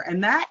help her.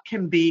 And that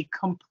can be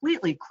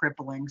completely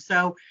crippling.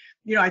 So,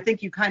 I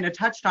think you kind of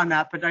touched on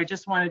that, but I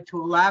just wanted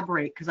to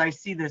elaborate because I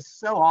see this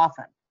so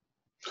often.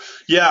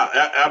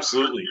 Yeah,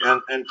 absolutely.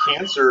 And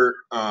cancer,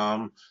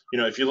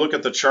 if you look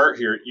at the chart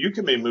here, you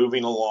can be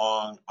moving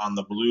along on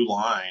the blue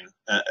line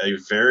at a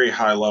very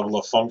high level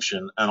of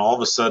function, and all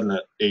of a sudden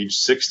at age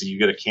 60, you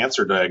get a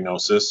cancer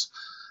diagnosis,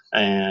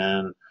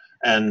 and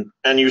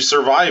you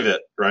survive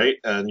it, right?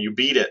 And you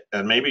beat it,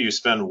 and maybe you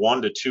spend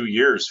 1 to 2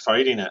 years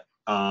fighting it,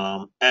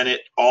 and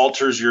it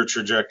alters your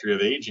trajectory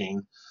of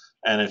aging.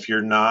 And if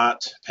you're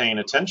not paying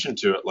attention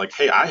to it, like,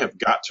 hey, I have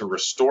got to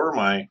restore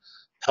my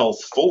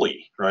health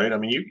fully, right? I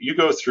mean, you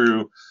go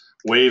through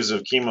waves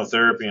of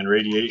chemotherapy and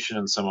radiation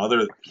and some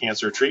other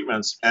cancer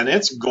treatments, and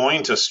it's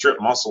going to strip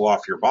muscle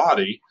off your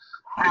body.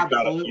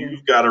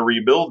 You've got to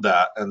rebuild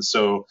that. And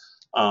so,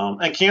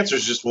 and cancer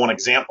is just one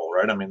example,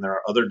 right? I mean, there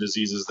are other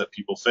diseases that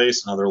people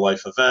face and other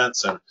life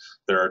events, and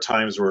there are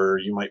times where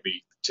you might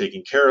be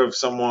taking care of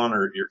someone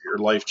or your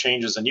life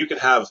changes, and you can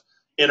have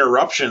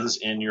interruptions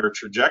in your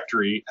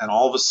trajectory, and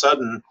all of a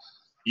sudden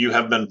you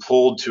have been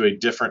pulled to a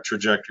different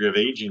trajectory of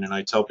aging. And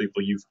I tell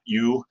people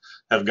you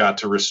have got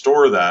to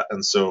restore that.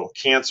 And so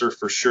cancer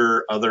for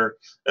sure, other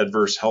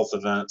adverse health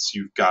events,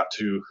 you've got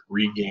to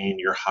regain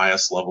your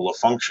highest level of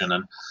function.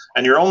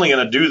 And you're only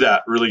going to do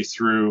that really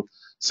through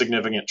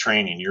significant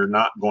training. You're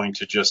not going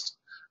to just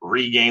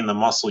regain the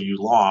muscle you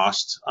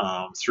lost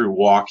through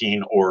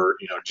walking or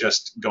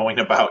just going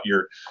about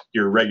your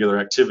regular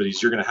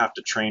activities. You're going to have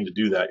to train to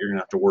do that. You're going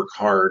to have to work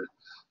hard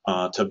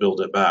to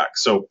build it back.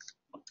 So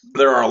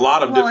there are a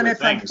lot of different and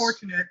it's things.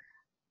 Unfortunate.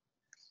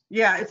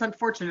 Yeah, it's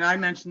unfortunate. I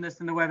mentioned this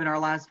in the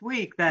webinar last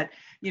week that,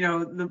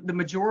 the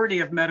majority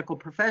of medical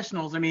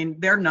professionals, I mean,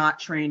 they're not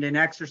trained in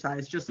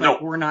exercise, just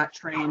like we're not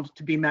trained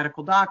to be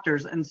medical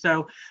doctors. And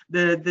so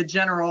the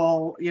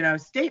general,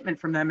 statement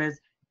from them is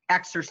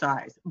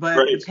exercise, but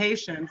the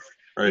patients,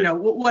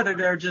 whether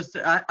they're just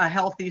a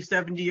healthy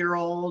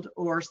 70-year-old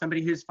or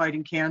somebody who's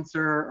fighting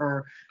cancer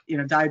or,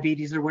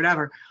 diabetes or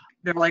whatever,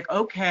 they're like,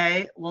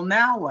 okay, well,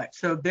 now what?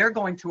 So they're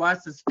going to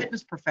us as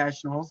fitness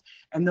professionals,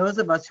 and those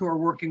of us who are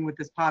working with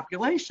this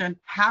population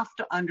have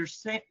to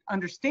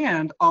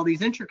understand all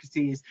these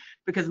intricacies,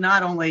 because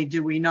not only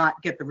do we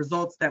not get the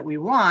results that we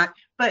want,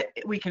 but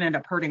we can end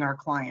up hurting our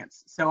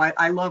clients. So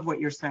I love what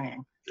you're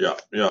saying. Yeah,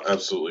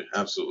 absolutely.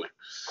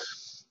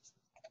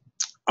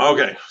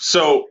 Okay,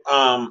 so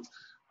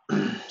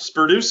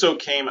Sperduso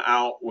came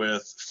out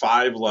with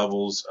 5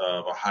 levels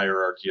of a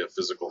hierarchy of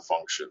physical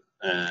function,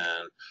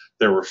 and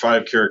there were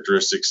 5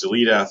 characteristics: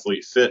 elite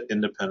athlete, fit,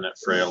 independent,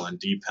 frail, and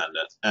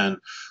dependent. And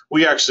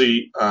we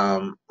actually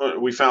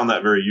we found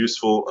that very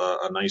useful,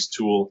 a nice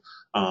tool,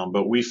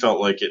 but we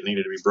felt like it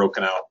needed to be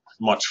broken out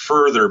much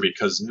further,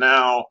 because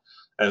now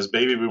as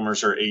baby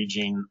boomers are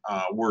aging,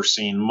 we're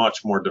seeing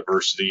much more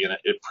diversity, and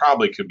it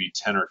probably could be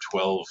 10 or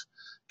 12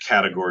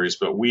 categories,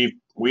 but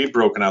we've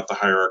broken out the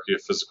hierarchy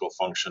of physical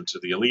function to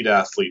the elite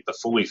athlete, the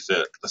fully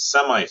fit, the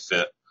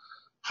semi-fit,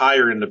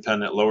 higher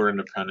independent, lower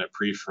independent,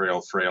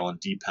 pre-frail, frail, and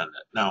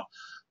dependent. Now,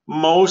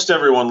 most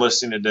everyone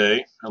listening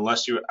today,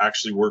 unless you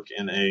actually work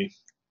in a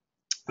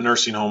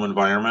nursing home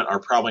environment,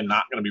 are probably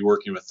not going to be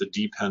working with the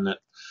dependent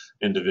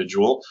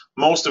individual.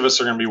 Most of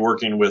us are going to be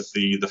working with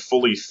the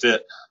fully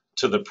fit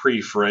to the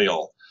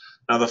pre-frail.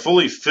 Now, the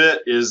fully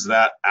fit is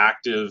that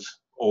active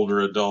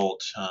older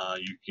adult.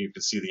 You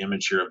can see the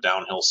image here of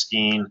downhill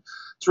skiing.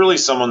 It's really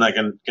someone that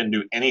can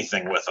do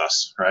anything with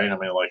us, right? I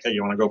mean, like, hey,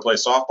 you want to go play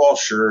softball?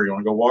 Sure. You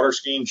want to go water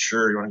skiing?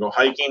 Sure. You want to go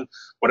hiking?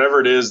 Whatever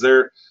it is,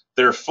 they're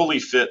fully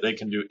fit. They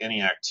can do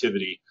any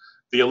activity.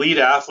 The elite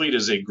athlete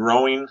is a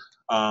growing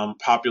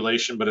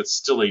population, but it's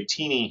still a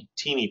teeny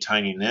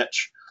tiny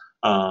niche.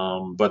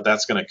 But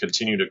that's going to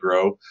continue to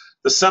grow.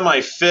 The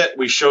semi-fit,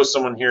 we show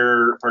someone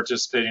here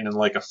participating in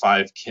like a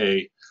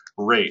 5K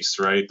race,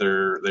 right?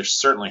 They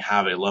certainly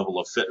have a level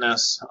of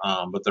fitness,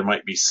 but there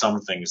might be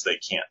some things they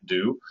can't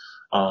do.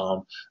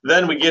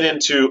 Then we get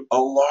into a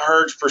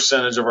large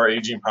percentage of our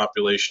aging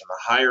population,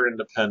 the higher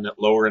independent,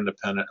 lower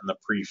independent, and the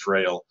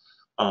pre-frail.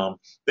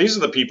 These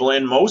are the people,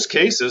 in most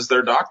cases,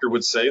 their doctor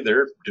would say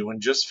they're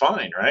doing just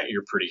fine, right?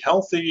 You're pretty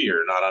healthy.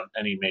 You're not on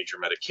any major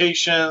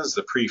medications.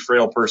 The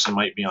pre-frail person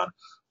might be on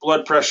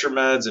blood pressure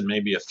meds and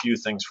maybe a few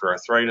things for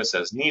arthritis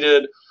as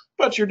needed,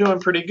 but you're doing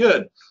pretty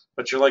good.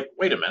 But you're like,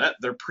 wait a minute,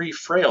 they're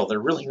pre-frail. They're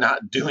really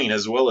not doing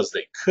as well as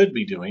they could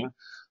be doing.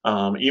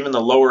 Even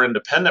the lower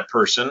independent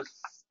person,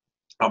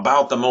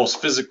 about the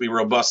most physically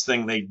robust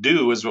thing they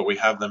do is what we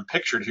have them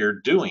pictured here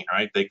doing,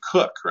 right? They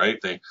cook, right?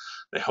 They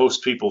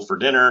host people for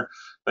dinner.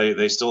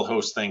 They still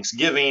host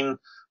Thanksgiving,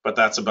 but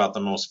that's about the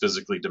most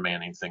physically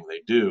demanding thing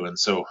they do. And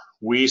so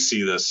we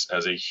see this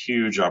as a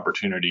huge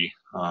opportunity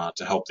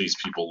to help these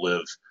people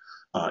live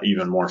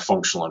even more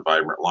functional and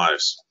vibrant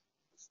lives.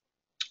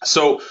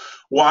 So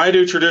why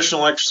do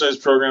traditional exercise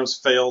programs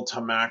fail to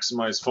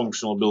maximize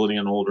functional ability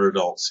in older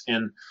adults?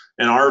 In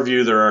our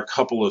view, there are a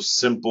couple of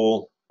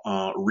simple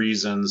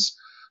reasons.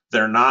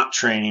 They're not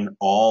training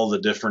all the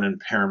different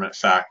impairment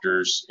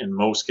factors. In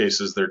most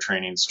cases, they're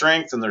training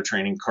strength and they're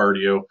training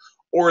cardio,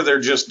 or they're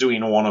just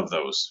doing one of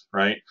those,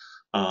 right?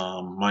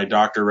 My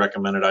doctor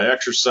recommended I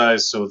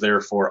exercise, so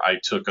therefore I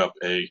took up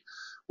a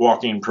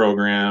walking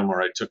program,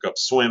 or I took up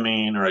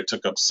swimming, or I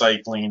took up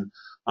cycling,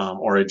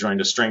 or I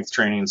joined a strength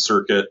training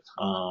circuit,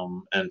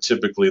 and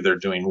typically they're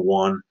doing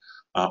one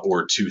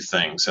or two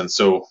things. And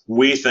so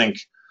we think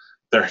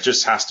there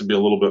just has to be a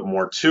little bit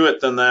more to it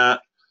than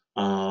that.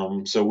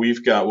 So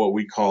we've got what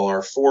we call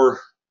our four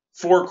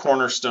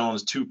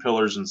cornerstones, 2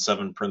 pillars, and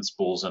 7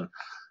 principles. And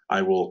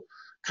I will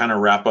kind of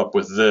wrap up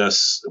with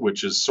this,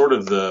 which is sort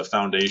of the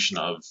foundation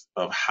of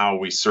how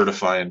we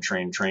certify and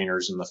train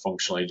trainers and the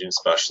functional aging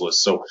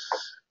specialists. So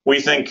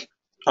we think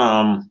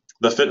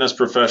the fitness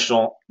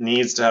professional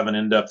needs to have an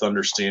in-depth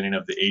understanding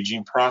of the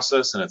aging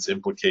process and its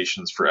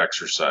implications for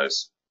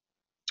exercise,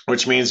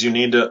 which means you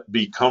need to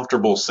be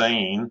comfortable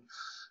saying,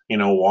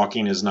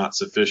 walking is not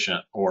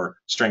sufficient, or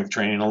strength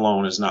training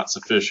alone is not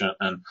sufficient.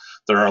 And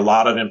there are a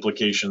lot of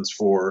implications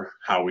for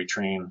how we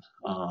train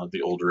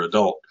the older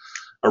adult.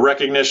 A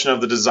recognition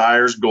of the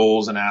desires,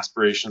 goals, and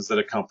aspirations that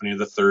accompany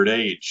the third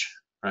age,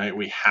 right?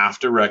 We have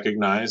to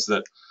recognize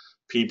that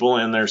people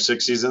in their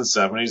 60s and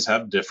 70s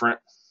have different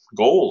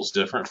goals,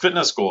 different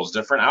fitness goals,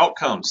 different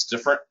outcomes,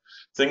 different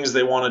things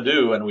they want to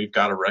do, and we've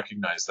got to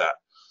recognize that.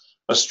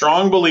 A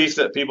strong belief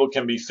that people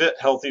can be fit,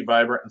 healthy,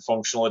 vibrant, and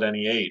functional at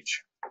any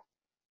age.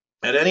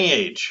 At any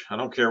age, I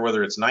don't care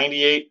whether it's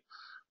 98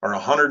 or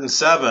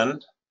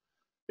 107,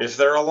 if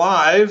they're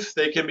alive,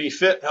 they can be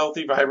fit,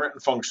 healthy, vibrant,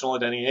 and functional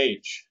at any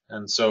age.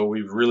 And so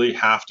we really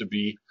have to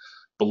be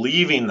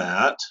believing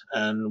that,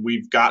 and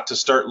we've got to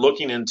start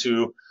looking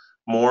into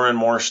more and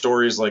more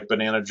stories like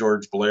Banana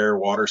George Blair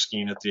water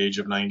skiing at the age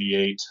of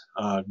 98.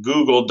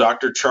 Google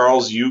Dr.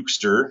 Charles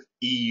Eugster,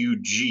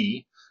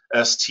 E-U-G-S-T-E-R,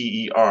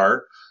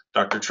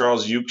 Dr.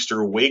 Charles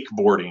Eugster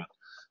wakeboarding,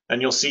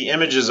 and you'll see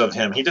images of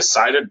him. He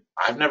decided,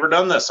 I've never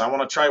done this. I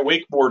want to try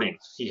wakeboarding.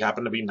 He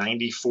happened to be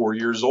 94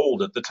 years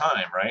old at the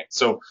time, right?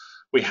 So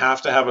we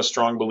have to have a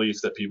strong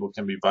belief that people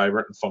can be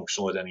vibrant and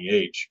functional at any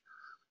age.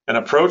 An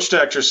approach to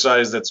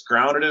exercise that's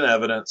grounded in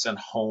evidence and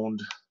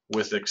honed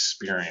with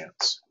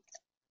experience.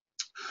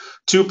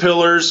 2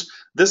 pillars.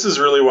 This is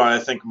really why I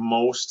think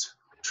most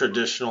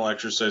traditional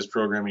exercise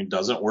programming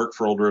doesn't work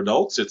for older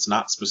adults. It's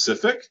not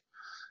specific.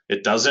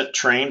 It doesn't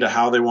train to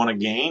how they want to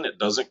gain. It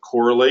doesn't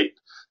correlate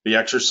the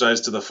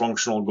exercise to the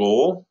functional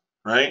goal,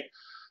 right?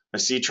 I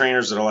see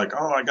trainers that are like,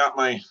 oh, I got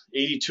my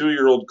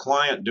 82-year-old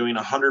client doing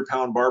a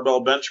 100-pound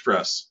barbell bench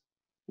press.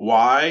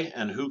 Why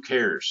and who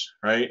cares,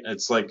 right?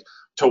 It's like,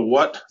 to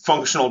what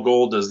functional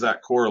goal does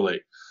that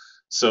correlate?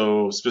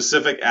 So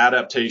specific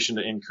adaptation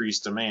to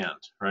increased demand,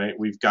 right?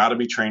 We've got to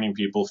be training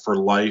people for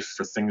life,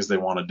 for things they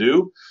want to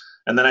do.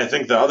 And then I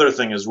think the other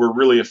thing is we're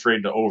really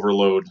afraid to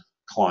overload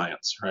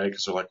clients, right?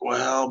 Because they're like,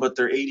 well, but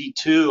they're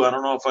 82. I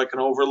don't know if I can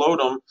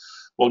overload them.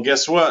 Well,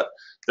 guess what?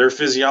 Their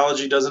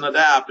physiology doesn't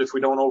adapt if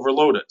we don't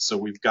overload it. So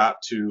we've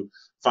got to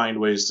find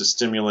ways to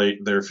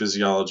stimulate their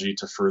physiology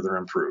to further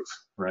improve,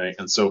 right?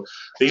 And so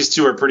these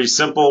two are pretty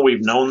simple.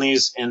 We've known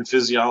these in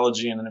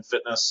physiology and in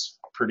fitness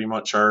pretty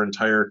much our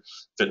entire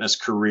fitness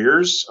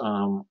careers,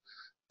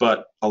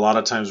 but a lot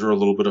of times we're a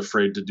little bit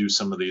afraid to do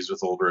some of these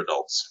with older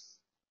adults.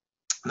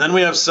 And then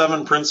we have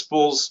 7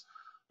 principles,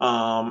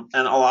 and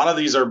a lot of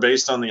these are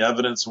based on the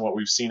evidence and what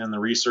we've seen in the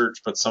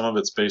research, but some of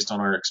it's based on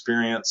our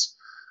experience.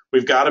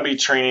 We've got to be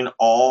training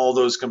all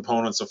those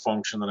components of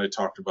function that I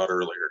talked about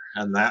earlier,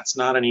 and that's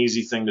not an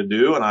easy thing to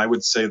do, and I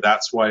would say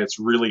that's why it's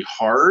really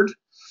hard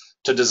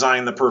to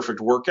design the perfect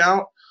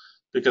workout,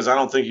 because I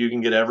don't think you can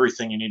get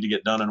everything you need to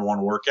get done in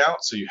one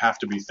workout, so you have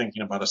to be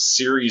thinking about a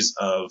series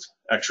of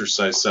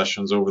exercise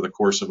sessions over the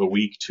course of a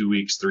week, 2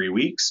 weeks, 3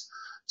 weeks.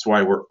 That's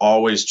why we're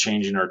always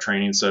changing our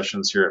training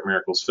sessions here at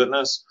Miracles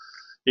Fitness.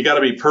 You got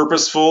to be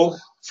purposeful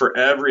for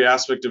every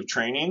aspect of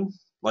training.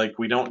 Like,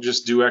 we don't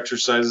just do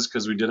exercises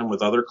because we did them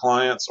with other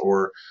clients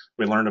or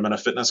we learned them in a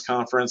fitness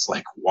conference.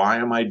 Like, why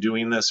am I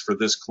doing this for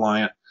this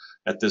client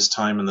at this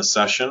time in the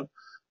session?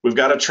 We've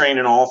got to train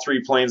in all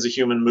 3 planes of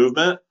human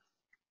movement.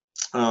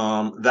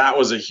 That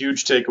was a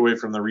huge takeaway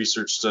from the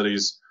research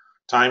studies.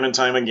 Time and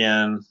time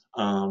again,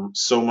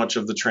 so much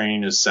of the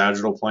training is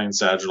sagittal plane,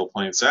 sagittal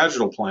plane,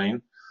 sagittal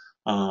plane,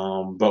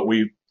 but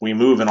we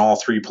move in all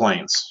 3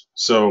 planes.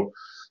 So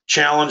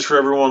challenge for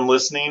everyone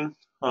listening,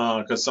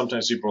 because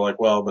sometimes people are like,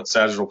 well, but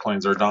sagittal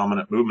planes are a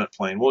dominant movement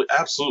plane. Well,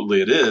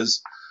 absolutely it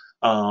is,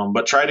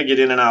 but try to get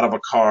in and out of a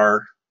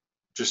car.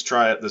 Just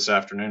try it this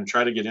afternoon.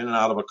 Try to get in and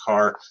out of a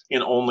car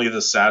in only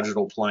the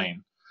sagittal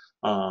plane.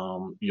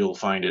 You'll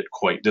find it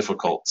quite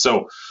difficult.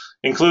 So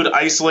include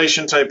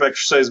isolation type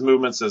exercise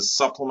movements as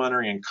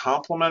supplementary and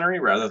complementary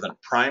rather than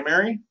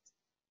primary.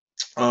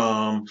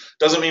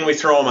 Doesn't mean we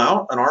throw them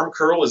out. An arm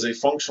curl is a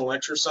functional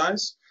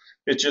exercise.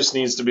 It just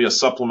needs to be a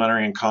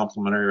supplementary and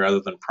complementary rather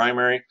than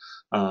primary.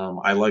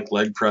 I like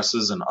leg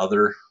presses and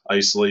other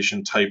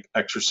isolation type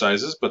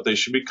exercises, but they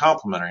should be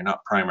complementary,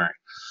 not primary.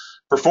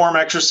 Perform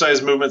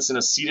exercise movements in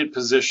a seated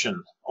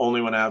position only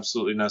when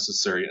absolutely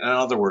necessary. In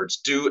other words,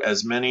 do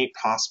as many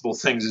possible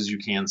things as you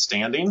can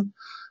standing,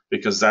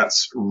 because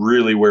that's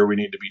really where we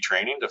need to be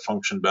training to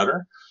function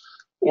better.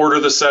 Order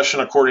the session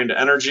according to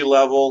energy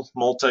level,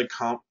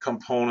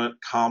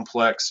 multi-component,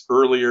 complex,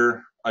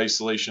 earlier,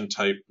 isolation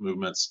type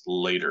movements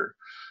later.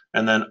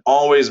 And then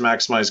always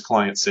maximize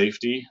client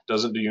safety.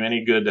 Doesn't do you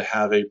any good to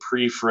have a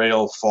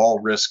pre-frail fall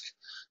risk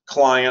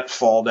client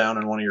fall down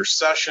in one of your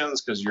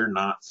sessions because you're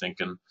not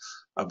thinking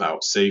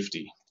about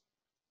safety.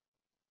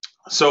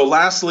 So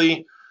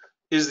lastly,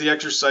 is the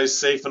exercise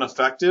safe and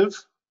effective?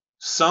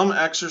 Some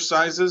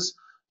exercises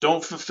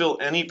don't fulfill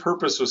any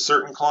purpose with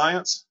certain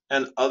clients,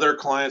 and other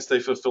clients,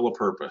 they fulfill a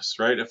purpose,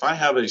 right? If I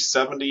have a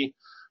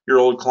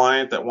 70-year-old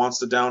client that wants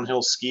to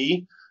downhill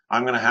ski,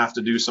 I'm going to have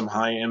to do some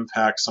high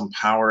impact, some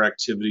power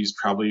activities,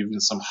 probably even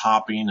some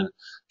hopping and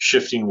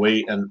shifting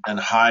weight and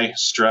high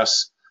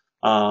stress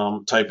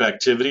type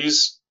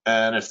activities.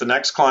 And if the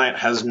next client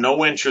has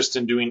no interest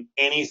in doing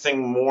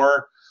anything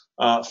more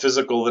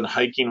physical than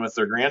hiking with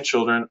their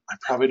grandchildren, I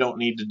probably don't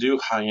need to do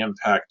high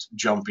impact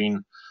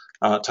jumping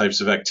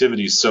types of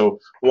activities. So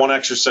one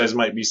exercise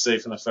might be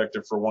safe and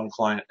effective for one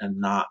client and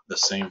not the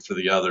same for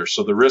the other.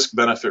 So the risk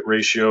benefit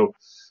ratio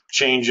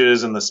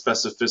changes and the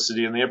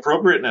specificity and the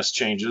appropriateness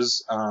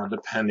changes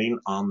depending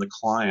on the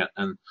client.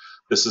 And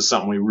this is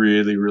something we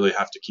really, really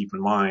have to keep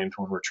in mind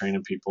when we're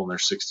training people in their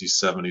 60s,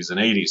 70s, and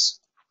 80s.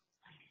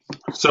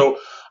 So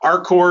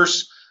our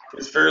course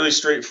is fairly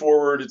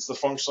straightforward. It's the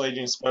functional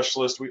aging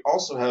specialist. We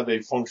also have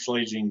a functional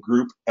aging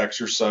group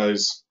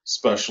exercise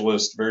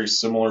specialist, very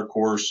similar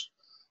course.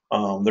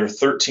 There are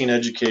 13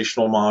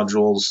 educational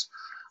modules,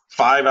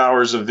 5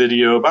 hours of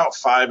video, about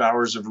 5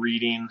 hours of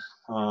reading.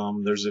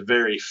 There's a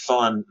very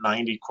fun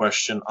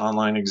 90-question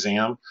online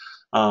exam,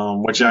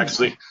 which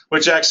actually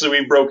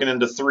we've broken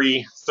into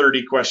 3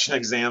 30-question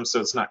exams,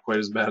 so it's not quite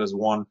as bad as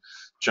one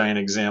giant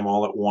exam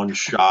all at one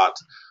shot.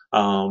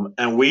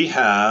 And we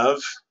have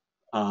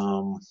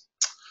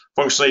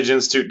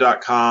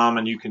functionalaginginstitute.com,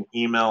 and you can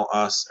email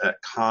us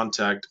at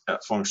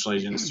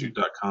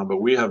contact@functionalaginginstitute.com.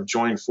 But we have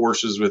joined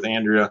forces with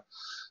Andrea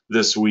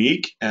this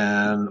week,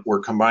 and we're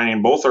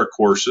combining both our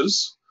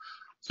courses.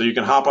 So you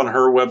can hop on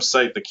her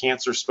website,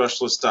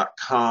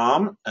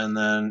 thecancerspecialist.com, and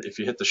then if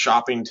you hit the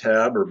shopping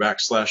tab or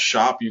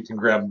 /shop, you can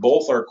grab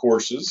both our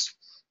courses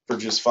for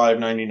just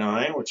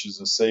 $5.99, which is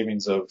a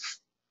savings of,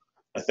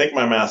 I think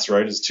my math's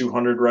right, is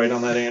 200 right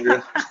on that,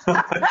 Andrea?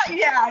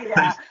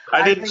 Yeah.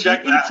 I didn't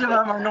check that. Each of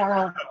them are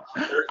normal.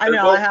 I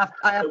know. I have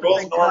to both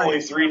think normally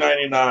twice.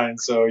 $3.99,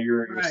 so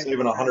you're Right.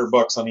 saving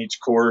 $100 on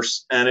each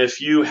course. And if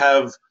you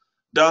have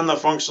done the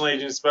functional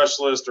aging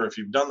specialist, or if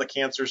you've done the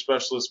cancer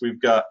specialist, we've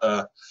got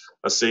a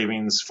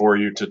savings for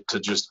you to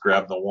just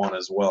grab the one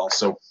as well.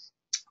 So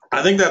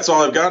I think that's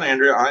all I've got,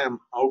 Andrea. I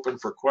am open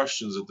for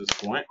questions at this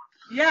point.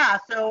 Yeah,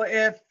 so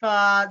if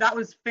that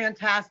was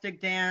fantastic,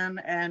 Dan,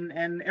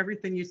 and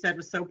everything you said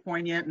was so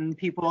poignant, and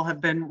people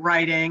have been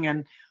writing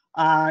and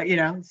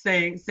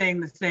saying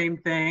the same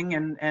thing,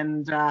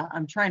 and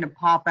I'm trying to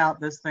pop out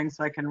this thing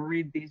so I can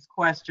read these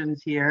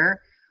questions here.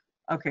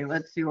 Okay,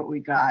 let's see what we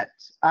got.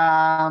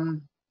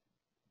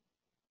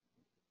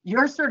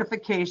 Your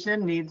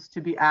certification needs to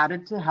be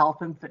added to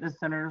health and fitness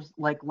centers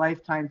like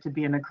Lifetime to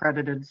be an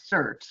accredited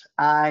cert.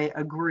 I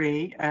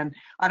agree. And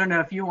I don't know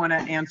if you want to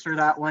answer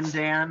that one,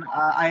 Dan.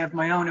 I have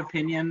my own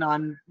opinion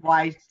on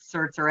why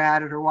certs are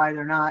added or why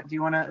they're not. Do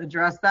you want to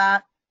address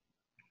that?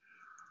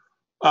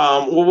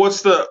 Well,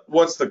 what's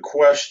the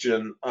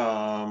question?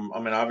 I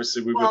mean,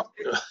 obviously we would love.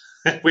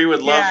 Yeah,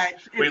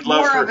 it's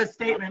more for of a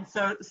statement.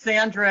 So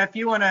Sandra, if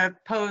you want to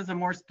pose a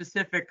more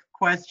specific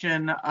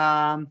question,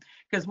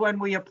 because when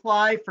we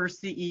apply for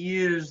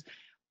CEUs,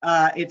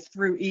 it's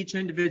through each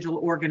individual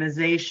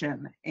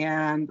organization.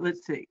 And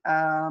let's see,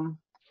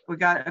 we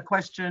got a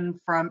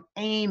question from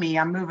Amy.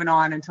 I'm moving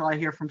on until I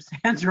hear from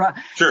Sandra.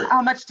 Sure.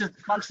 How much does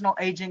the functional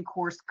aging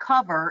course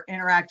cover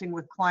interacting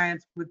with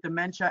clients with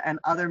dementia and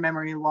other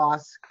memory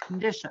loss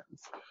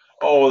conditions?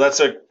 Oh, that's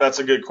a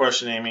good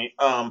question, Amy.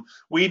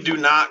 We do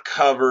not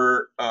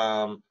cover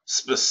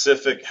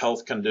specific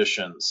health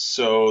conditions.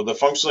 So the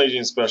functional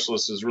aging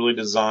specialist is really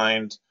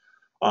designed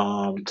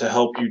to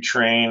help you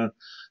train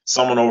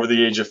someone over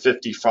the age of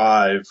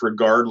 55,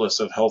 regardless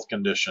of health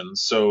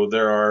conditions. So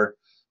there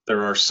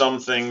are some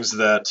things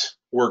that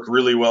work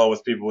really well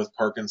with people with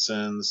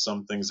Parkinson's,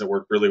 some things that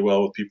work really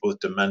well with people with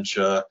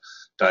dementia,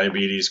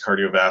 diabetes,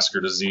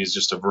 cardiovascular disease,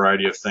 just a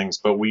variety of things.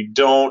 But we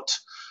don't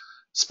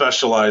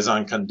specialize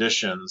on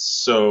conditions.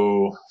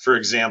 So, for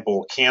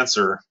example,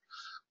 cancer,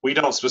 we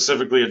don't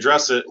specifically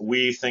address it.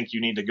 We think you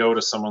need to go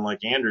to someone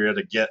like Andrea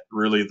to get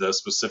really the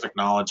specific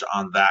knowledge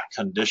on that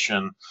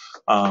condition.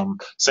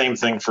 Same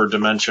thing for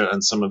dementia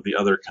and some of the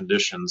other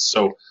conditions.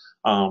 So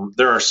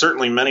there are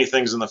certainly many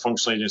things in the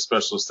functional aging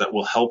specialist that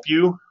will help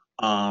you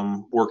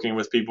working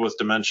with people with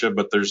dementia,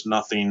 but there's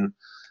nothing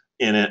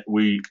in it.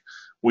 We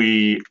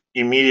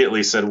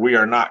immediately said we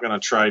are not going to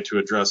try to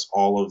address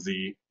all of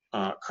the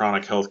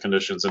chronic health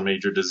conditions and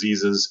major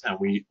diseases, and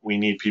we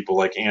need people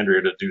like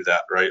Andrea to do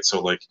that, right?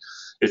 So like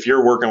if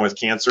you're working with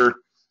cancer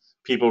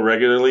people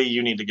regularly,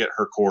 you need to get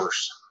her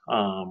course.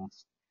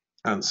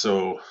 And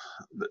so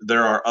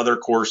there are other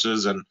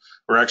courses, and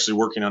we're actually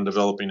working on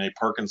developing a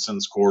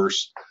Parkinson's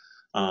course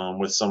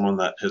with someone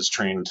that has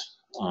trained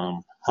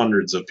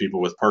hundreds of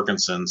people with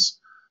Parkinson's.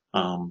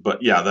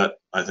 But yeah,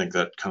 I think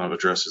that kind of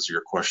addresses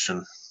your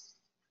question.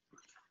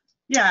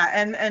 Yeah,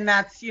 and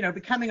that's,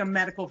 becoming a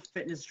medical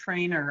fitness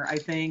trainer. I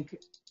think,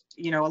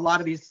 a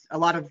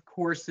lot of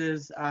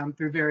courses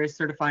through various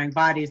certifying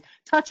bodies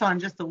touch on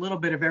just a little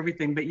bit of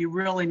everything, but you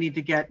really need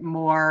to get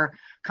more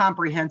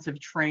comprehensive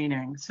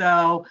training.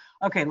 So,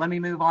 okay, let me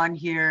move on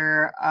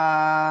here.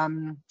 I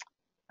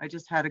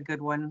just had a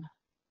good one.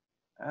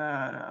 Wait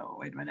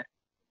a minute.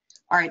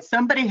 All right,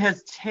 somebody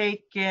has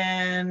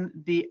taken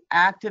the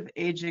active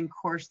aging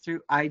course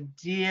through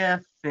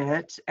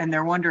IdeaFit, and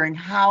they're wondering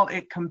how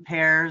it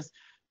compares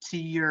to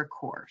your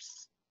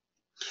course.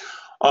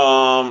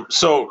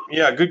 So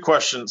yeah, good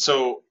question.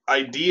 So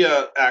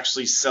IDEA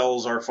actually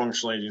sells our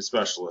functional aging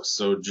specialist.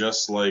 So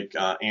just like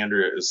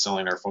Andrea is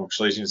selling our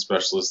functional aging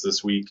specialist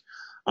this week,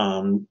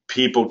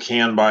 people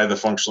can buy the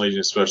functional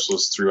aging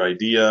specialist through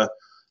IDEA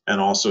and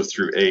also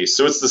through ACE.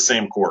 So it's the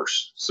same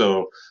course.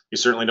 So You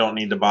certainly don't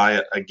need to buy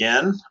it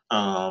again.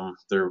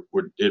 It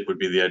would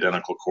be the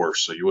identical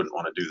course, so you wouldn't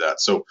want to do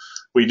that. So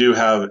we do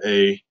have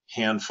a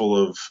handful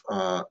of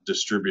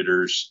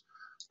distributors,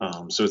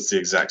 so it's the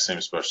exact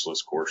same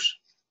specialist course.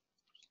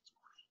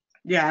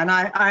 Yeah, and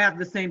I have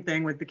the same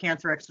thing with the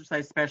cancer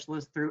exercise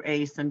specialist through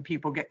ACE, and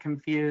people get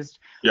confused.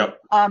 Yep.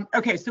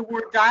 Okay, so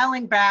we're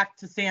dialing back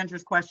to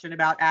Sandra's question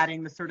about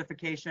adding the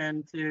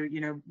certification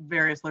to,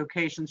 various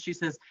locations. She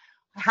says,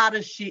 how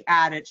does she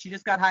add it? She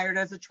just got hired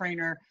as a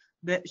trainer,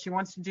 that she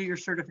wants to do your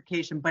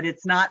certification, but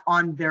it's not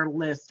on their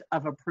list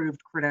of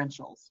approved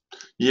credentials.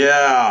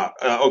 Yeah.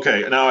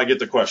 Okay. Now I get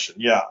the question.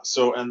 Yeah.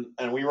 So,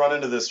 and we run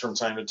into this from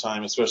time to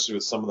time, especially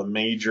with some of the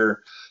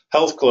major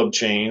health club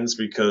chains,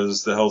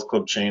 because the health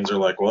club chains are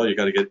like, well, you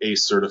got to get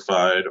ACE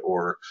certified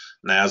or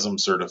NASM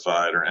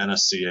certified or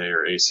NSCA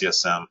or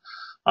ACSM.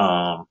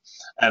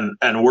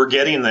 And we're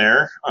getting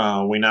there.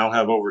 We now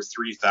have over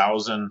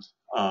 3,000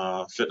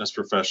 fitness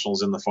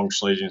professionals in the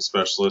functional aging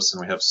specialists, and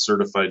we have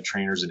certified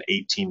trainers in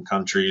 18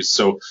 countries.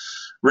 So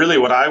really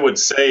what I would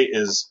say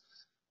is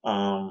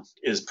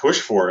push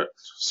for it.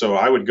 So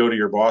I would go to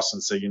your boss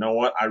and say, you know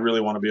what, I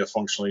really want to be a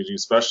functional aging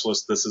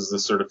specialist. This is the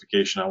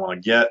certification I want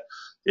to get.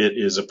 It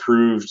is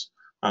approved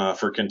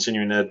for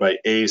continuing ed by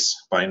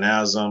ACE, by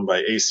NASM,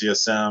 by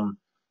ACSM,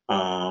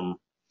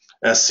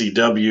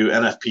 SCW,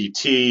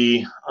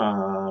 NFPT,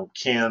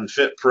 CAN,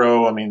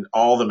 FitPro. I mean,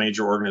 all the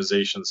major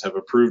organizations have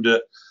approved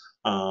it.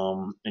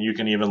 And you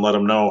can even let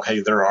them know,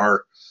 hey, there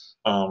are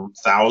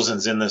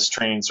thousands in this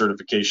training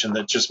certification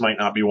that just might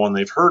not be one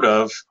they've heard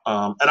of.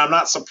 And I'm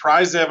not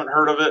surprised they haven't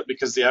heard of it,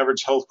 because the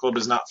average health club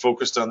is not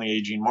focused on the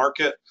aging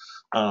market.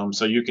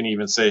 So you can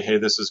even say, hey,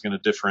 this is going to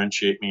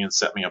differentiate me and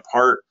set me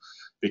apart,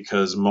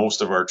 because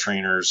most of our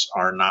trainers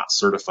are not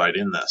certified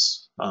in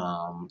this.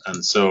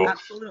 And so,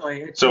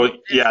 absolutely.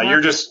 Yeah,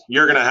 you're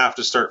going to have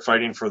to start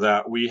fighting for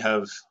that. We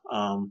have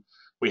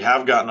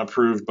gotten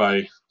approved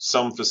by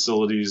some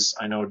facilities.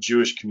 I know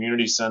Jewish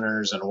community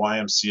centers and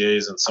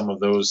YMCAs and some of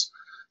those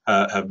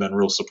have been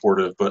real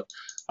supportive, but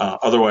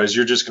otherwise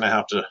you're just going to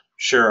have to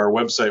share our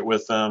website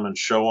with them and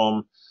show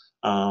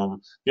them.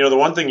 The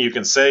one thing you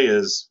can say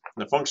is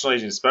the functional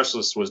aging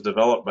specialist was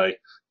developed by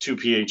 2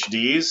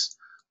 PhDs.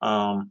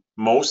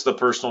 Most of the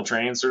personal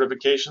training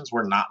certifications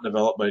were not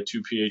developed by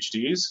 2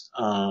 PhDs.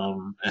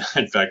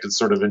 In fact, it's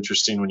sort of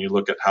interesting when you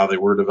look at how they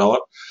were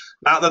developed.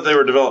 Not that they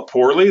were developed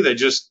poorly, they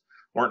just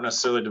weren't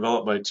necessarily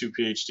developed by 2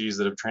 PhDs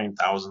that have trained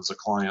thousands of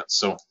clients.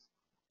 So,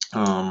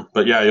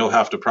 but yeah, you'll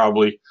have to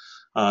probably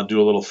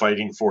do a little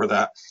fighting for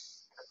that.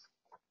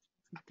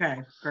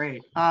 Okay,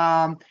 great.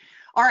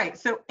 All right,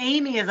 so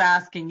Amy is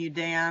asking you,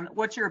 Dan,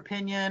 what's your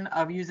opinion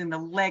of using the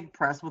leg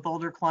press with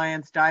older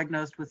clients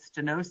diagnosed with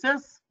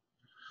stenosis?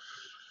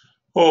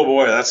 Oh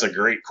boy, that's a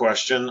great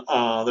question.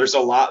 There's a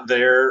lot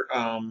there.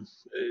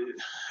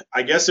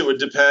 I guess it would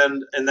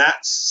depend. In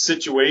that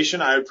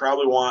situation, I would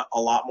probably want a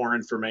lot more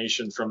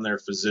information from their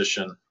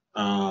physician.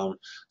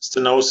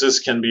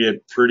 Stenosis can be a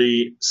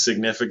pretty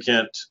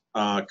significant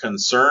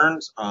concern,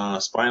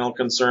 spinal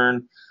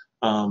concern.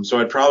 So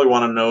I'd probably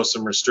want to know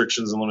some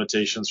restrictions and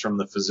limitations from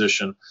the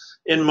physician.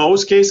 In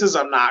most cases,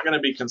 I'm not going to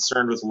be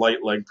concerned with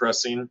light leg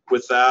pressing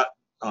with that.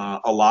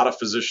 A lot of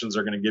physicians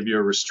are going to give you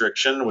a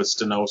restriction with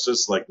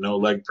stenosis, like no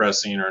leg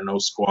pressing or no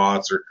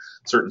squats or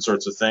certain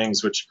sorts of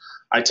things, which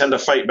I tend to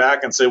fight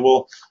back and say,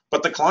 well,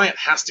 but the client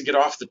has to get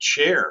off the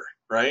chair,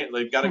 right?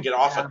 They've got to get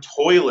off a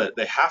toilet.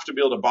 They have to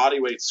be able to body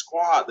weight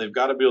squat. They've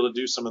got to be able to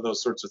do some of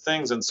those sorts of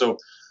things. And so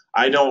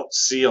I don't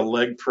see a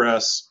leg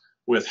press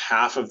with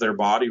half of their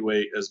body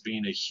weight as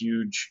being a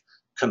huge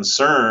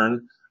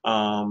concern.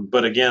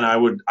 But again, I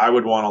would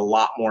want a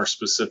lot more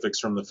specifics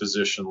from the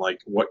physician, like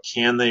what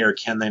can they or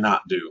can they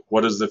not do?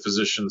 What does the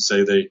physician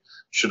say they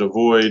should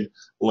avoid,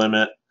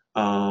 limit?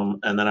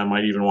 And then I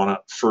might even want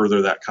to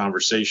further that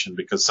conversation,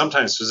 because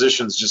sometimes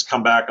physicians just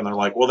come back and they're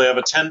like, well, they have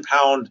a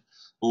 10-pound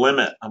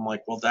limit. I'm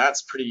like, well,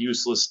 that's pretty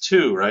useless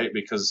too, right?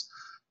 Because,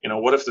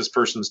 what if this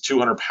person's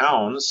 200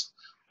 pounds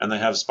and they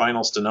have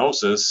spinal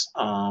stenosis?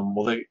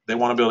 Well, they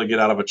want to be able to get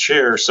out of a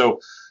chair.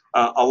 So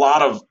a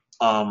lot of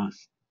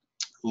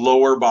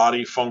lower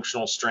body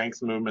functional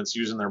strength movements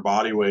using their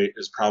body weight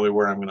is probably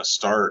where I'm going to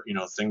start.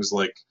 Things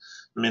like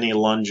mini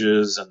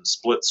lunges and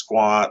split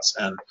squats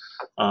and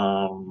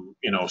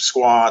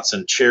squats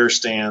and chair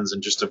stands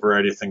and just a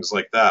variety of things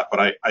like that.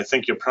 But I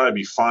think you'll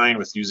probably be fine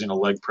with using a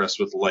leg press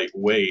with light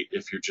weight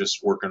if you're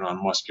just working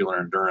on muscular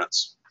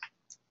endurance.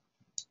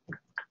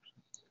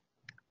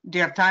 Do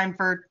you have time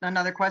for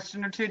another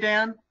question or two,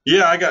 Dan?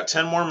 Yeah, I got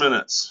 10 more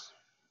minutes.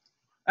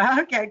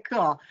 Okay,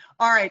 cool.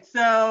 All right,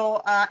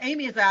 so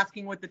Amy is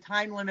asking what the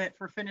time limit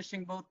for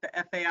finishing both the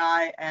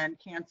FAI and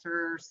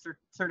cancer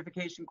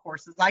certification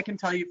courses. I can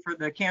tell you for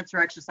the cancer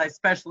exercise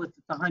specialist,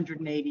 it's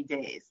 180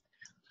 days.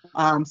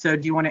 So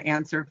do you want to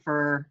answer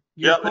for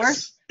your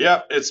course?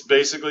 It's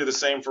basically the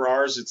same for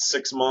ours. It's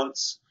 6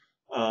 months,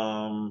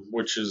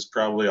 which is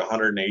probably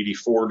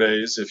 184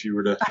 days if you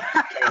were to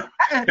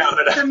count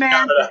it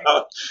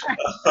out.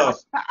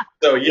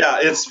 So yeah,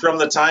 it's from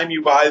the time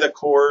you buy the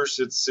course,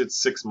 it's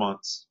 6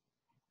 months.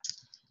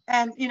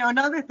 And,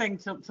 another thing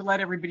to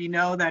let everybody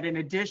know that in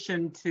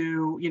addition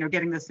to,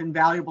 getting this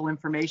invaluable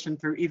information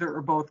through either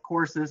or both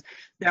courses,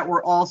 that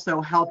we're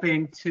also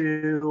helping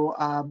to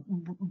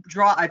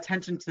draw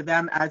attention to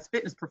them as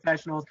fitness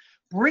professionals,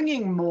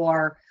 bringing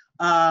more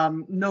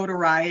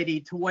notoriety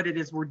to what it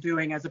is we're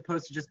doing as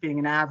opposed to just being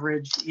an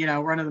average,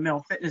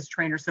 run-of-the-mill fitness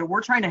trainer. So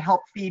we're trying to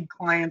help feed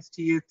clients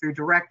to you through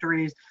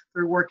directories,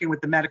 through working with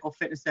the Medical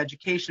Fitness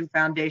Education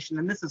Foundation.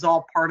 And this is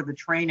all part of the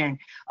training,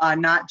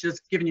 not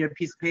just giving you a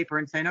piece of paper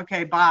and saying,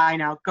 okay, bye,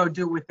 now go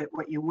do with it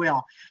what you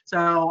will.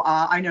 So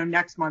I know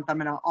next month I'm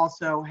going to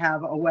also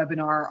have a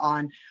webinar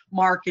on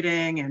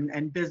marketing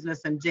and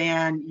business. And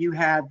Dan, you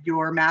have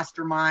your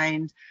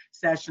mastermind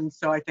session.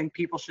 So I think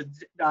people should,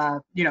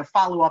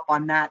 follow up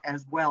on that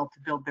as well to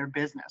build their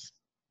business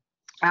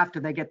after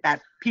they get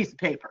that piece of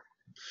paper.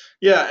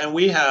 Yeah, and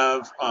we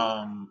have,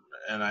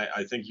 and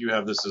I think you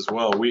have this as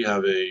well, we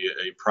have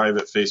a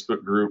private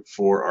Facebook group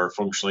for our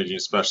functional aging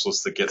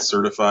specialists that get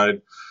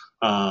certified,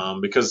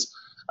 because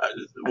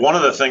one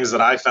of the things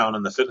that I found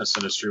in the fitness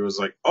industry was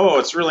like, oh,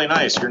 it's really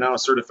nice, you're now a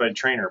certified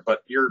trainer,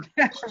 but you're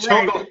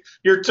Right.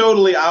 you're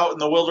totally out in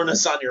the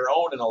wilderness on your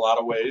own in a lot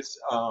of ways.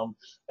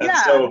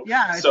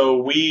 So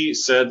we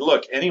said,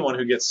 look, anyone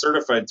who gets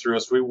certified through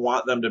us, we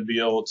want them to be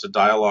able to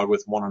dialogue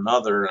with one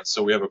another. And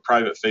so we have a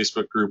private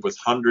Facebook group with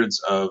hundreds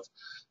of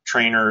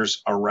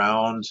trainers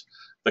around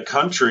the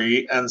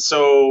country. And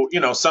so,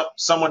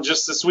 someone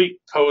just this week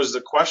posed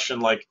a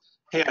question like,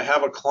 hey, I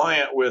have a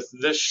client with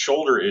this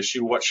shoulder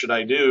issue. What should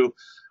I do?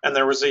 And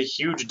there was a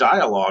huge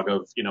dialogue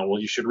of,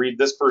 well, you should read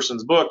this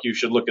person's book. You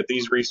should look at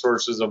these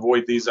resources,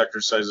 avoid these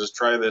exercises,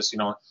 try this,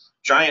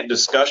 giant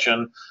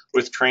discussion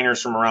with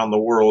trainers from around the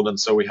world. And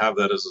so we have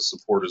that as a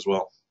support as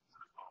well.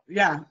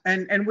 Yeah,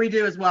 and we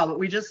do as well, but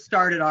we just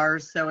started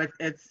ours, so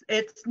it's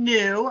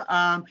new.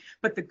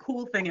 But the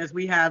cool thing is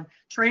we have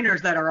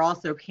trainers that are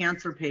also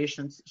cancer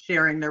patients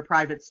sharing their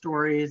private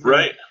stories,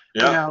 right?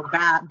 Yeah.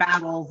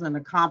 Battles and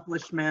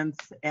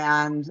accomplishments,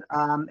 and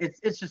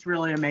it's just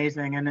really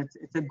amazing, and it's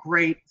a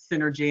great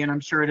synergy, and I'm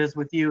sure it is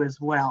with you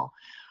as well.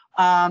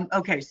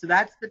 Okay, so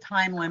that's the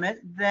time limit.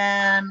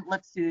 Then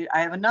let's see,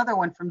 I have another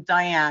one from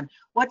Diane.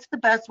 What's the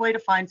best way to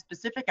find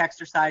specific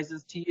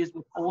exercises to use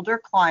with older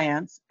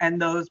clients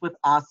and those with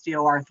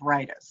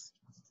osteoarthritis?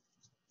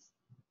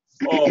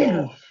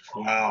 Oh,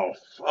 wow.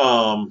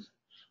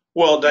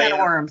 Well,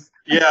 Diane,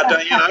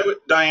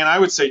 Diane, I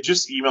would say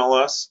just email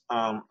us,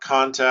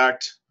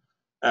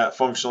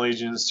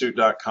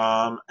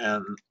 contact@functionalaginginstitute.com,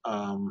 and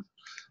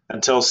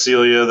tell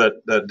Celia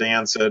that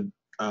Dan said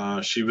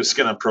she was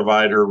going to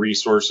provide her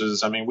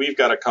resources. I mean, we've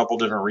got a couple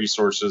different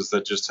resources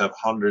that just have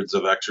hundreds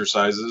of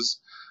exercises.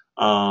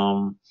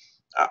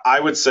 I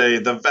would say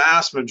the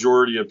vast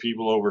majority of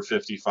people over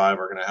 55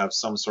 are going to have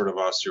some sort of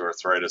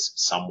osteoarthritis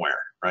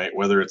somewhere, right?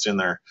 Whether it's in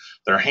their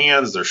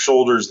hands, their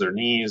shoulders, their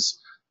knees.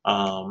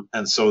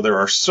 And so there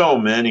are so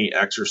many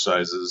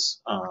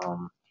exercises.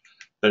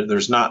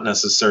 There's not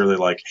necessarily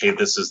like, hey,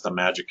 this is the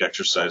magic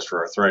exercise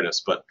for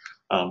arthritis, but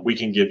we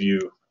can give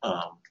you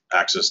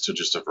access to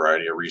just a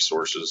variety of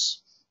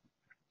resources.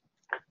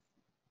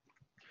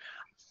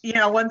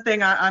 One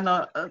thing on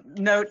the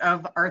note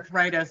of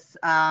arthritis,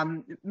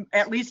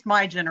 at least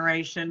my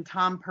generation,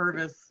 Tom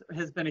Purvis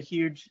has been a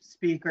huge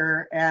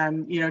speaker,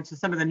 and to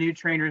some of the new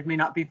trainers may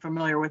not be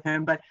familiar with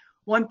him, but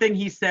one thing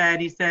he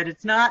said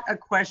it's not a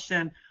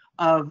question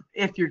of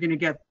if you're going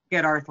to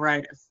get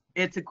arthritis,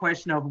 it's a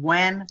question of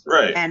when,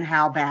 right, and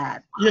how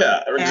bad.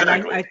 Yeah, exactly. And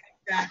I think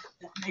that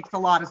makes a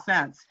lot of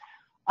sense.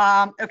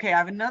 Okay, I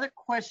have another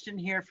question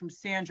here from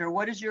Sandra.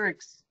 What is your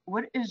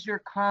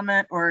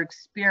comment or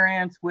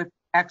experience with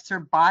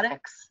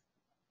exerbotics?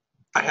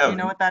 Do you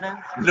know what that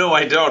is? No,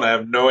 I don't. I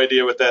have no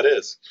idea what that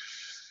is.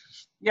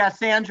 Yeah,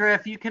 Sandra,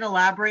 if you can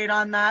elaborate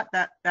on that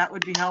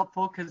would be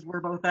helpful, because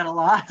we're both at a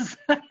loss.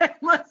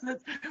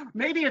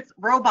 Maybe it's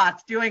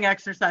robots doing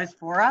exercise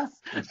for us.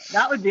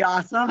 That would be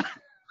awesome.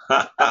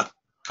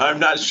 I'm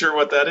not sure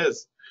what that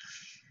is.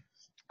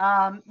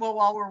 Well,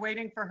 while we're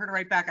waiting for her to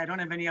write back, I don't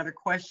have any other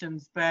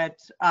questions, but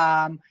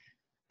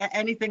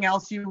anything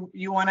else you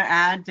want to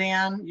add,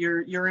 Dan?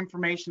 Your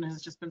information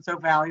has just been so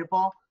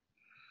valuable.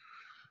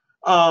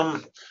 I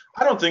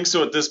don't think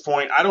so at this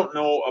point. I don't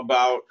know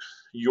about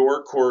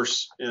your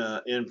course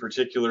in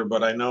particular,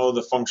 but I know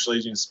the functional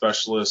aging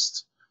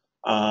specialist,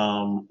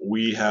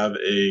 we have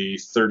a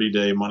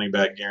 30-day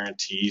money-back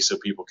guarantee, so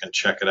people can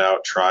check it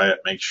out, try it,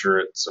 make sure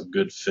it's a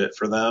good fit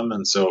for them.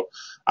 And so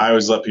I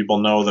always let people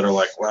know that are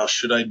like, well,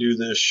 should I do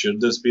this?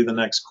 Should this be the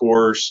next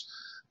course?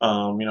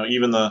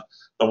 Even the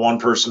one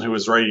person who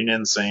was writing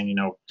in saying,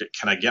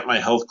 can I get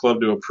my health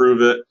club to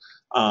approve it?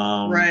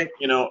 Right.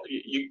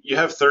 You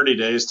have 30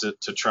 days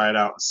to try it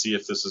out and see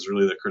if this is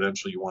really the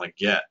credential you want to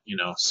get,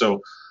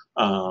 so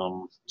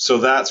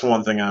that's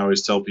one thing I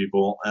always tell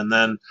people. And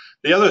then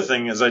the other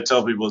thing is I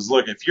tell people is,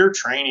 look, if you're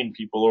training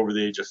people over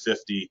the age of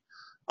 50,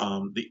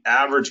 the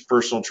average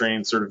personal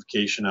training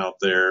certification out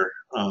there,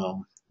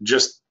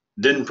 just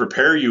didn't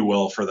prepare you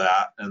well for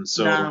that. And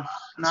so, No,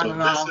 not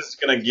at all. This is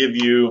going to give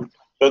you,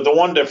 But the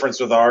one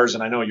difference with ours,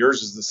 and I know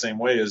yours is the same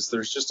way, is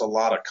there's just a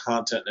lot of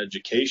content and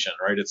education,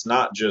 right? It's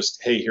not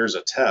just, hey, here's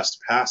a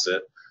test, pass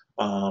it.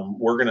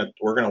 We're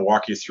gonna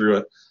walk you through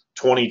it.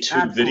 22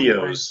 Absolutely.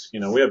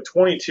 videos. We have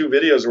 22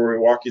 videos where we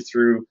walk you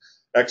through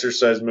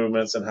exercise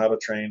movements and how to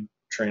train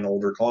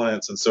older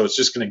clients, and so it's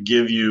just going to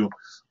give you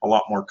a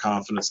lot more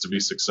confidence to be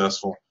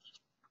successful.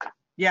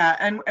 Yeah,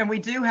 and we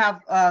do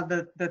have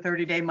the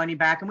 30-day money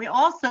back, and we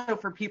also,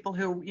 for people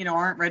who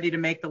aren't ready to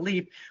make the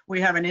leap,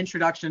 we have an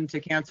introduction to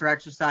cancer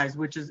exercise,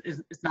 which is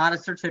it's not a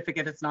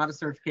certificate, it's not a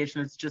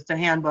certification, it's just a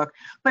handbook,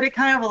 but it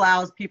kind of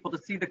allows people to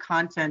see the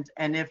content,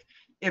 and if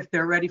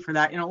they're ready for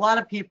that. A lot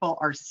of people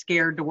are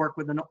scared to work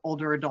with an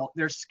older adult.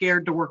 They're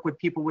scared to work with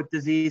people with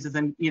diseases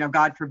and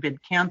God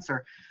forbid,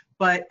 cancer.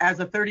 But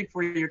as a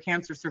 34-year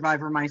cancer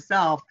survivor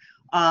myself,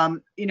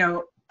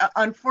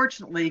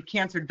 unfortunately,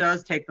 cancer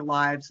does take the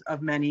lives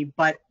of many,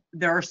 but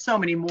there are so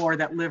many more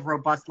that live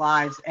robust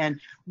lives. And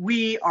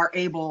we are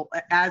able,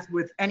 as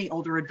with any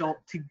older adult,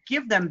 to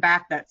give them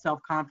back that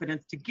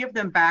self-confidence, to give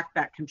them back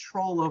that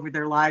control over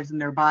their lives and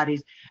their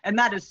bodies. And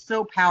that is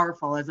so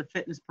powerful as a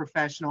fitness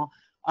professional.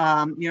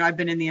 I've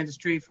been in the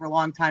industry for a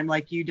long time,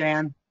 like you,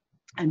 Dan.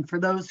 And for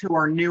those who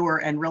are newer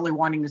and really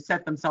wanting to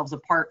set themselves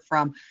apart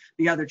from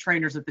the other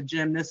trainers at the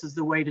gym, this is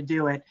the way to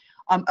do it.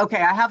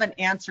 Okay, I have an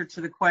answer to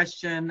the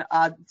question.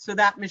 So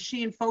that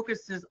machine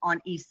focuses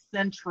on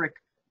eccentric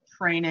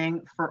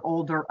training for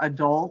older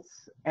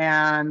adults,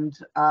 and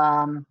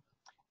a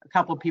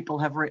couple of people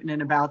have written in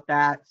about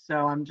that.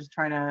 So I'm just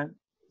trying to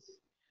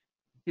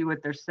see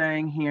what they're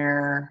saying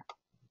here.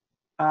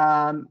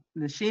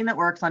 Machine that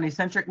works on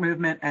eccentric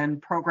movement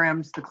and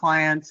programs the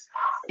client's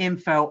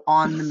info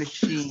on the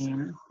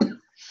machine,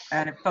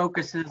 and it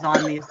focuses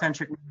on the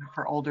eccentric movement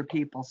for older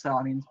people. So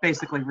I mean, it's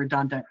basically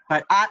redundant,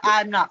 but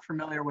I'm not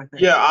familiar with it.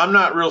 Yeah, I'm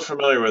not real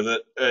familiar with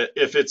it.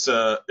 If it's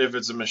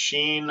a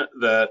machine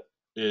that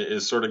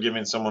is sort of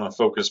giving someone a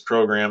focused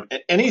program,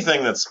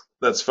 anything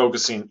that's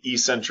focusing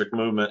eccentric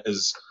movement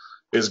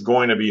is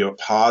going to be a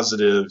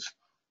positive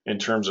in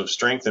terms of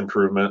strength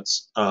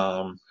improvements.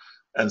 And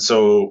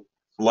so,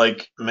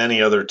 like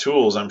many other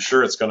tools, I'm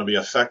sure it's going to be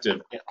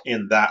effective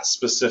in that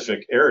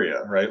specific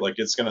area, right? Like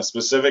it's going to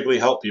specifically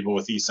help people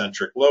with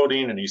eccentric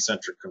loading and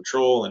eccentric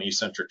control and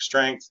eccentric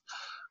strength.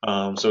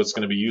 So it's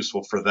going to be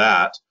useful for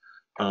that.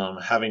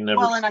 Having never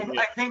Well, and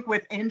I think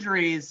with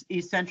injuries,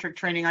 eccentric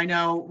training, I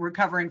know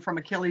recovering from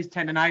Achilles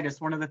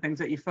tendonitis, one of the things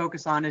that you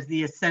focus on is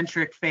the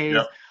eccentric phase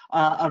Yep.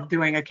 Of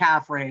doing a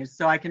calf raise.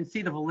 So I can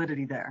see the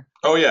validity there.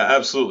 Oh yeah,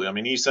 absolutely. I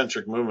mean,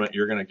 eccentric movement,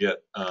 you're going to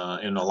get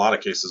in a lot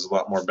of cases a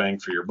lot more bang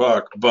for your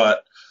buck.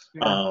 But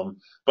Yeah.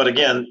 but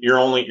again,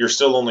 you're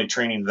still only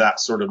training that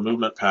sort of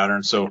movement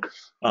pattern. So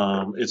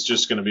it's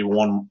just going to be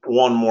one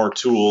more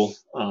tool.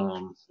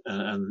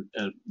 And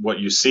what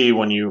you see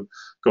when you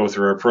go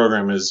through our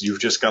program is you've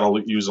just got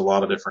to use a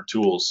lot of different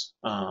tools.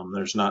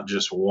 There's not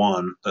just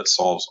one that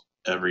solves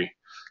every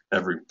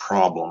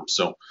problem.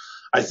 So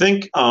I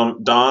think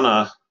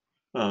Donna.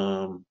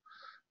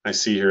 I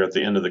see here at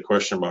the end of the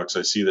question box,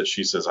 I see that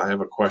she says, I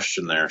have a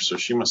question there. So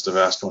she must have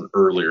asked one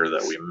earlier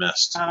that we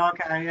missed. Oh,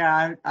 okay.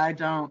 Yeah, I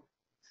don't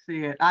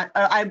see it.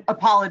 I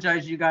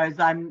apologize, you guys.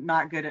 I'm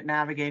not good at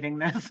navigating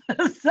this.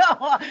 So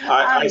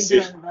I I'm see,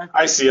 doing the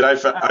I see it. I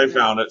best.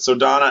 found it. So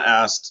Donna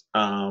asked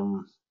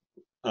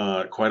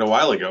quite a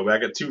while ago,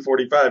 back at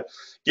 2:45,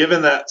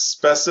 given that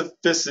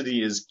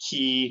specificity is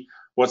key,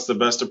 what's the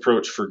best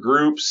approach for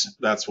groups?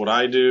 That's what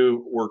I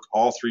do. Work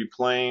all three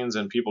planes,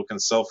 and people can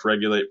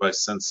self-regulate by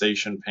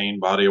sensation, pain,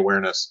 body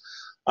awareness.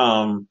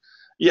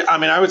 Yeah, I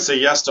mean, I would say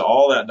yes to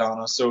all that,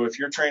 Donna. So if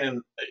you're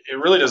training, it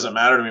really doesn't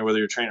matter to me whether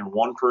you're training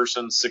one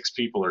person, 6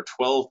 people, or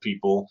 12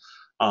 people.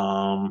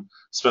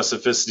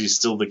 Specificity is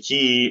still the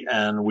key,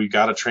 and we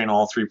got to train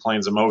all three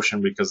planes of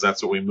motion because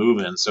that's what we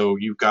move in. So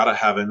you've got to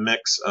have a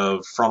mix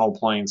of frontal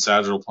plane,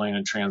 sagittal plane,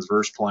 and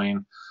transverse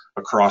plane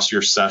across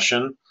your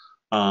session.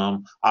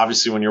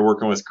 Obviously, when you're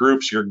working with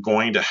groups, you're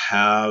going to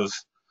have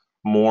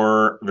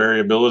more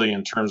variability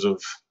in terms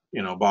of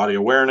body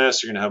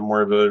awareness. You're going to have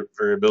more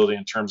variability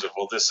in terms of,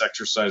 well, this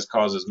exercise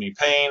causes me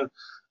pain.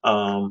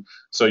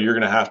 So you're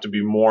going to have to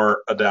be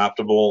more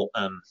adaptable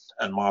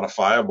and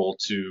modifiable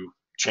to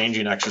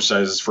changing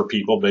exercises for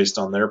people based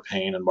on their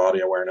pain and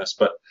body awareness.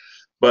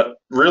 But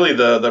really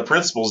the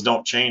principles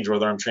don't change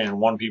whether I'm training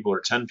 1 people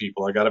or 10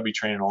 people. I got to be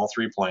training all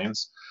three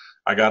planes.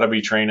 I got to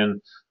be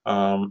training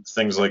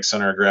things like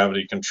center of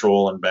gravity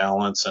control and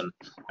balance and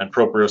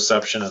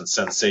proprioception and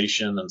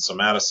sensation and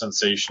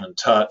somatosensation and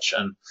touch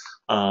and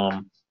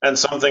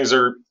some things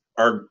are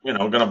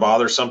going to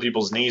bother some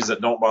people's knees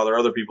that don't bother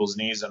other people's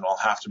knees, and I'll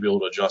have to be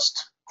able to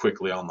adjust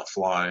quickly on the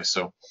fly.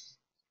 So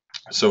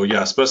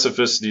yeah,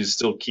 specificity is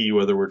still key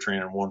whether we're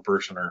training 1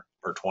 person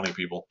or 20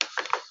 people.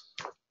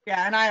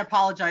 Yeah, and I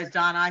apologize,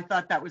 Donna. I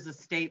thought that was a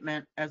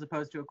statement as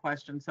opposed to a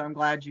question. So I'm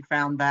glad you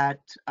found that,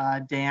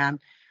 Dan.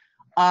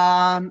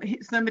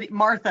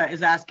 Martha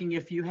is asking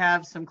if you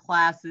have some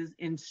classes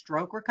in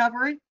stroke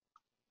recovery.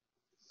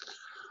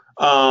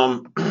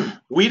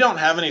 We don't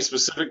have any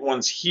specific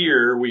ones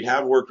here. We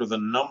have worked with a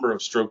number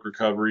of stroke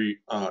recovery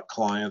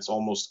clients.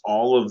 Almost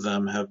all of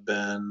them have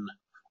been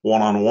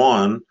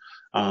one-on-one,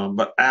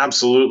 but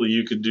absolutely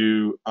you could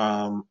do.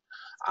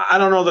 I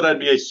don't know that I'd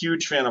be a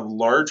huge fan of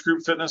large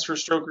group fitness for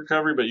stroke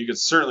recovery, but you could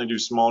certainly do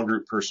small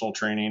group personal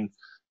training.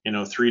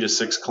 3 to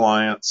 6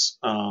 clients.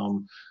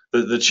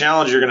 The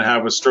challenge you're going to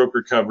have with stroke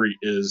recovery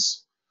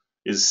is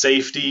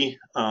safety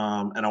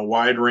and a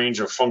wide range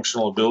of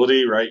functional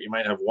ability, right? You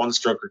might have one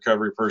stroke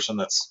recovery person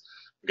that's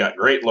got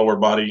great lower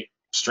body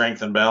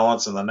strength and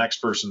balance, and the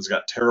next person's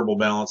got terrible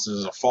balance and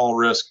is a fall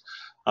risk.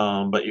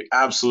 But you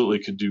absolutely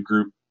could do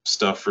group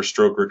stuff for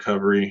stroke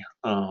recovery.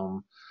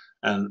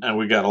 And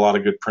we got a lot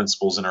of good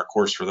principles in our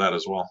course for that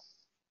as well.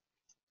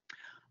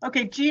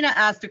 Okay, Gina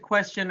asked a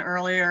question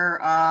earlier,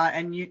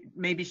 and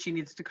maybe she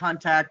needs to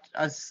contact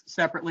us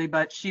separately,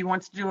 but she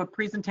wants to do a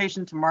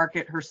presentation to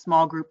market her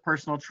small group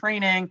personal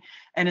training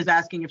and is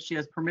asking if she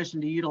has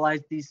permission to utilize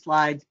these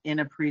slides in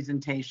a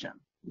presentation.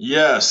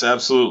 Yes,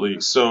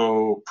 absolutely.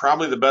 So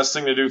probably the best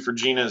thing to do for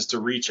Gina is to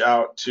reach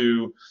out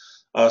to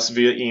us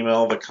via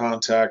email, the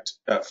contact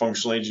at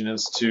Functional Aging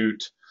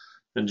Institute,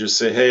 and just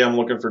say, hey, I'm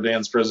looking for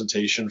Dan's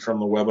presentation from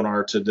the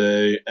webinar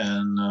today,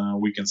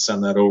 and we can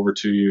send that over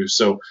to you.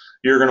 So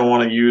you're going to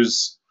want to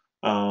use,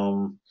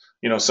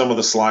 some of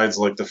the slides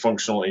like the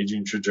functional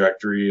aging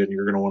trajectory, and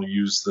you're going to want to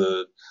use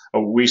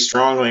we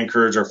strongly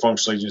encourage our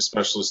functional aging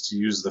specialists to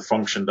use the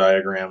function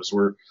diagrams,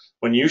 where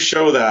when you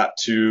show that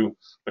to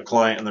a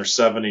client in their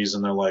 70s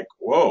and they're like,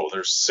 whoa,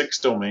 there's 6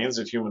 domains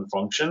of human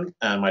function,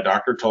 and my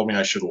doctor told me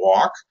I should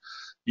walk.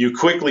 You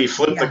quickly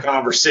flip the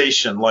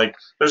conversation. Like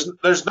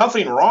there's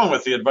nothing wrong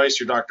with the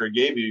advice your doctor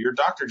gave you. Your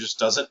doctor just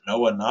doesn't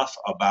know enough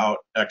about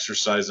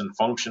exercise and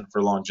function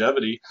for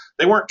longevity.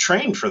 They weren't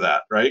trained for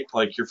that, right?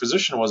 Like your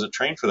physician wasn't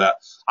trained for that.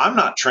 I'm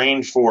not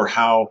trained for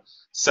how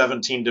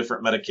 17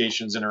 different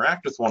medications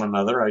interact with one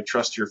another. I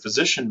trust your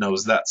physician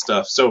knows that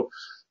stuff.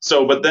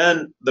 But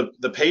then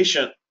the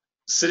patient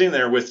sitting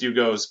there with you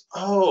goes,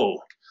 oh,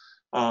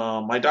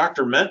 my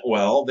doctor meant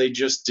well, they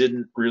just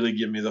didn't really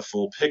give me the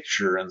full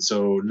picture. And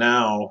so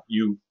now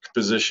you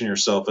position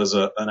yourself as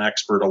an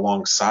expert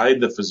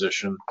alongside the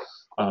physician.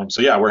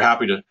 So yeah, we're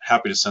happy to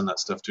send that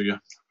stuff to you.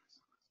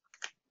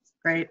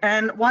 Great.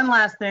 And one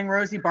last thing,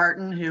 Rosie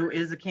Barton, who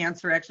is a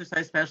cancer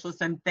exercise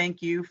specialist, and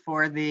thank you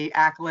for the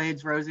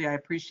accolades, Rosie. I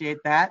appreciate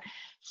that.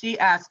 She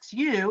asks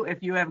you if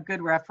you have a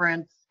good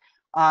reference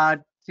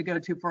to go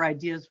to for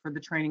ideas for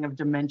the training of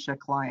dementia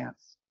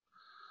clients.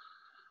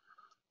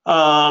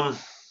 I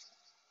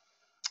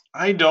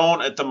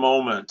don't at the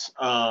moment.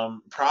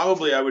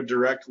 Probably I would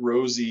direct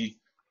Rosie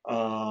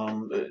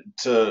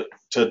to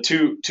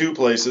two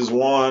places.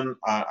 One,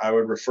 I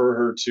would refer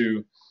her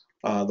to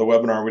the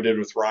webinar we did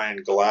with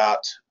Ryan Glatt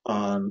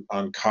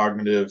on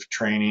cognitive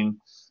training.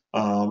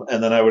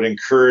 And then I would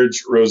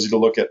encourage Rosie to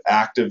look at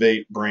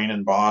Activate Brain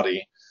and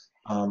Body.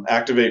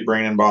 Activate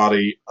Brain and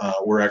Body,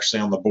 we're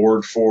actually on the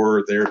board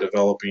for. They're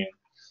developing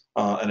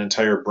an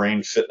entire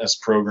brain fitness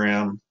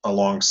program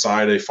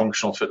alongside a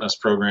functional fitness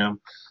program.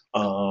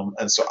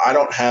 And so I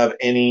don't have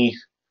any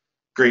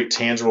great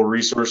tangible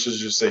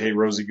resources. Just say, hey,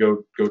 Rosie,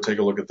 go take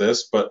a look at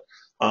this. But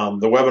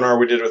the webinar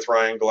we did with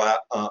Ryan Glatt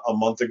a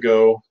month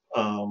ago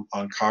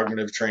on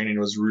cognitive training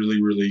was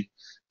really, really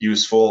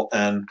useful.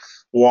 And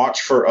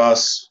watch for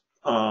us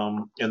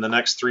in the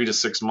next 3 to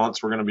 6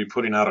 months. We're going to be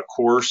putting out a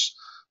course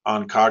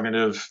on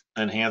cognitive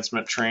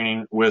enhancement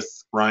training with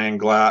Ryan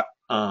Glatt,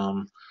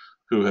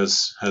 who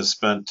has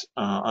spent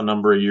a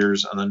number of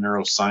years in the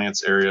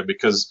neuroscience area,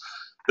 because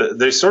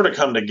they sort of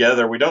come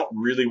together. We don't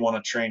really want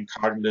to train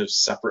cognitive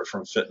separate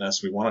from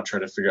fitness. We want to try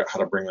to figure out how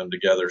to bring them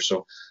together.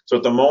 So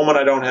at the moment,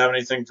 I don't have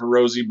anything for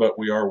Rosie, but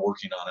we are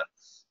working on it.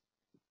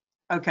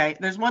 Okay,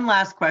 there's one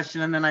last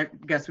question, and then I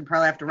guess we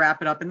probably have to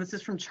wrap it up. And this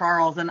is from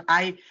Charles, and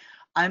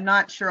I'm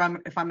not sure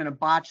if I'm going to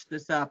botch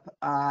this up.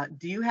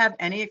 Do you have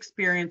any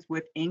experience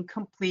with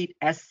incomplete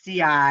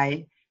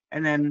SCI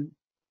and then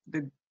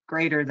the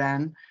greater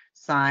than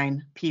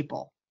sign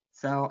people?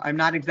 So I'm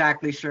not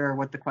exactly sure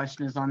what the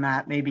question is on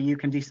that. Maybe you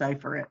can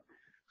decipher it.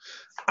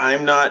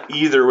 I'm not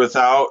either,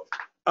 without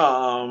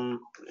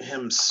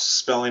him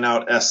spelling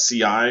out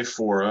SCI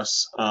for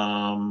us.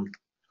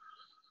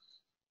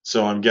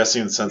 So I'm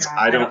guessing since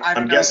I don't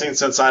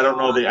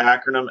know the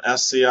acronym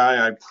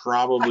SCI, I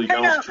probably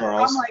don't,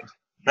 Charles. I'm like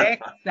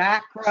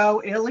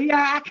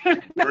sacroiliac.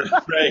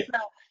 Right.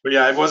 But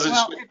yeah,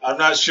 I'm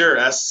not sure.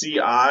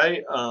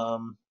 SCI.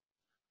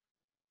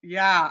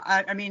 Yeah,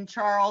 I mean,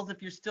 Charles,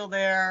 if you're still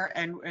there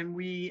and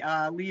we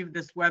leave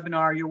this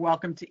webinar, you're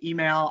welcome to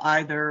email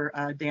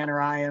either Dan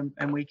or I,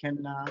 and we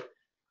can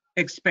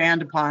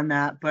expand upon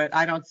that. But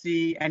I don't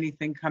see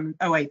anything coming.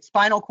 Oh, wait,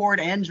 spinal cord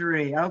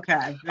injury.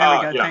 Okay, there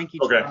we go. Yeah. Thank you,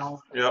 Okay. Charles.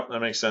 Yep, that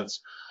makes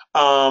sense.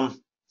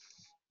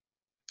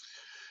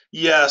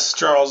 Yes,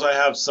 Charles, I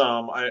have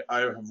some. I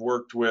have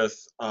worked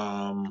with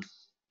a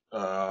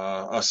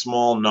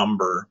small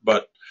number,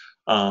 but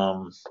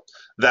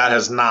That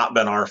has not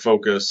been our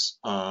focus.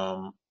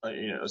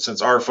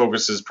 Since our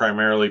focus is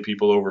primarily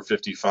people over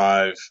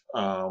 55,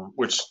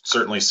 which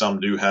certainly some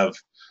do have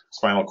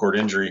spinal cord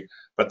injury,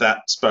 but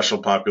that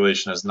special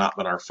population has not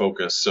been our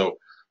focus. So,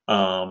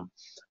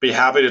 be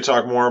happy to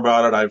talk more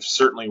about it. I've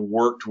certainly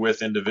worked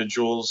with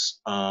individuals,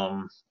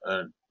 a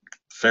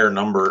fair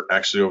number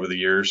actually over the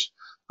years,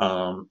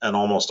 and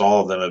almost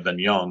all of them have been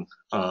young,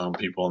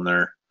 people in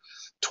their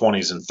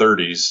 20s and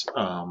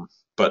 30s,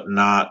 but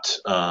not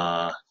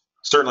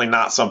certainly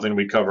not something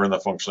we cover in the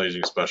functional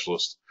aging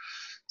specialist.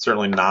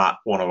 Certainly not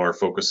one of our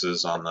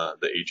focuses on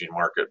the aging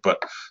market,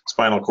 but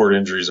spinal cord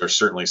injuries are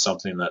certainly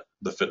something that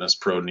the fitness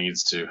pro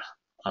needs to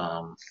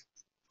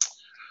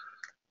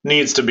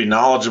be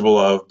knowledgeable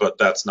of, but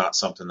that's not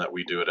something that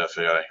we do at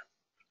FAI.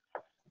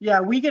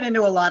 Yeah, we get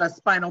into a lot of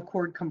spinal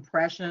cord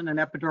compression and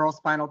epidural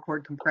spinal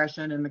cord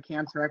compression in the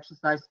cancer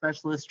exercise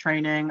specialist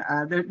training.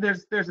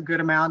 There's a good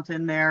amount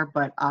in there,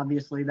 but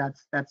obviously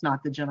that's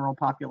not the general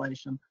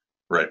population.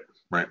 Right.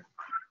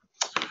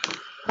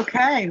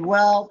 Okay,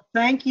 well,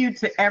 thank you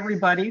to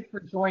everybody for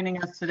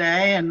joining us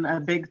today, and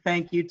a big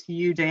thank you to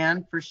you,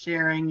 Dan, for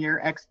sharing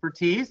your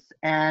expertise.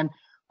 And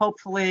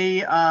hopefully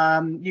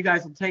you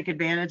guys will take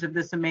advantage of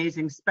this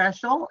amazing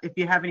special. If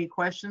you have any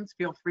questions,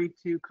 feel free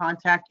to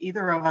contact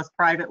either of us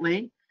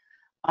privately.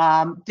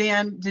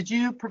 Dan, did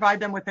you provide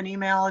them with an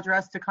email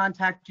address to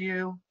contact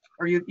you,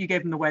 or you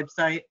gave them the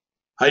website?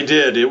 I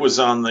did. It was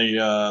on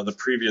the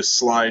previous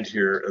slide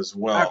here as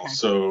well. Okay,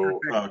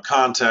 so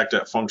contact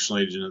at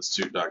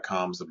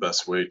functionalaginginstitute.com is the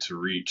best way to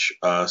reach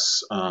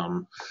us.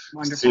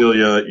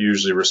 Celia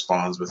usually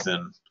responds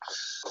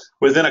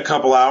within a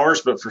couple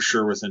hours, but for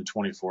sure within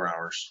 24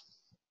 hours.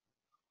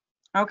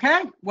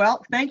 Okay,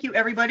 well, thank you,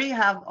 everybody.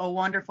 Have a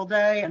wonderful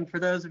day. And for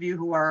those of you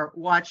who are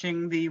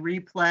watching the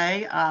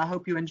replay, I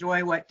hope you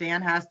enjoy what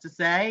Dan has to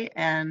say,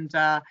 and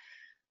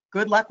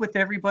good luck with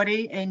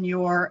everybody in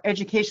your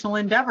educational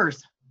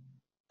endeavors.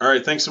 All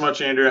right, thanks so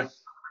much, Andrea.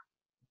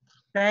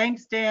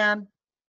 Thanks, Dan.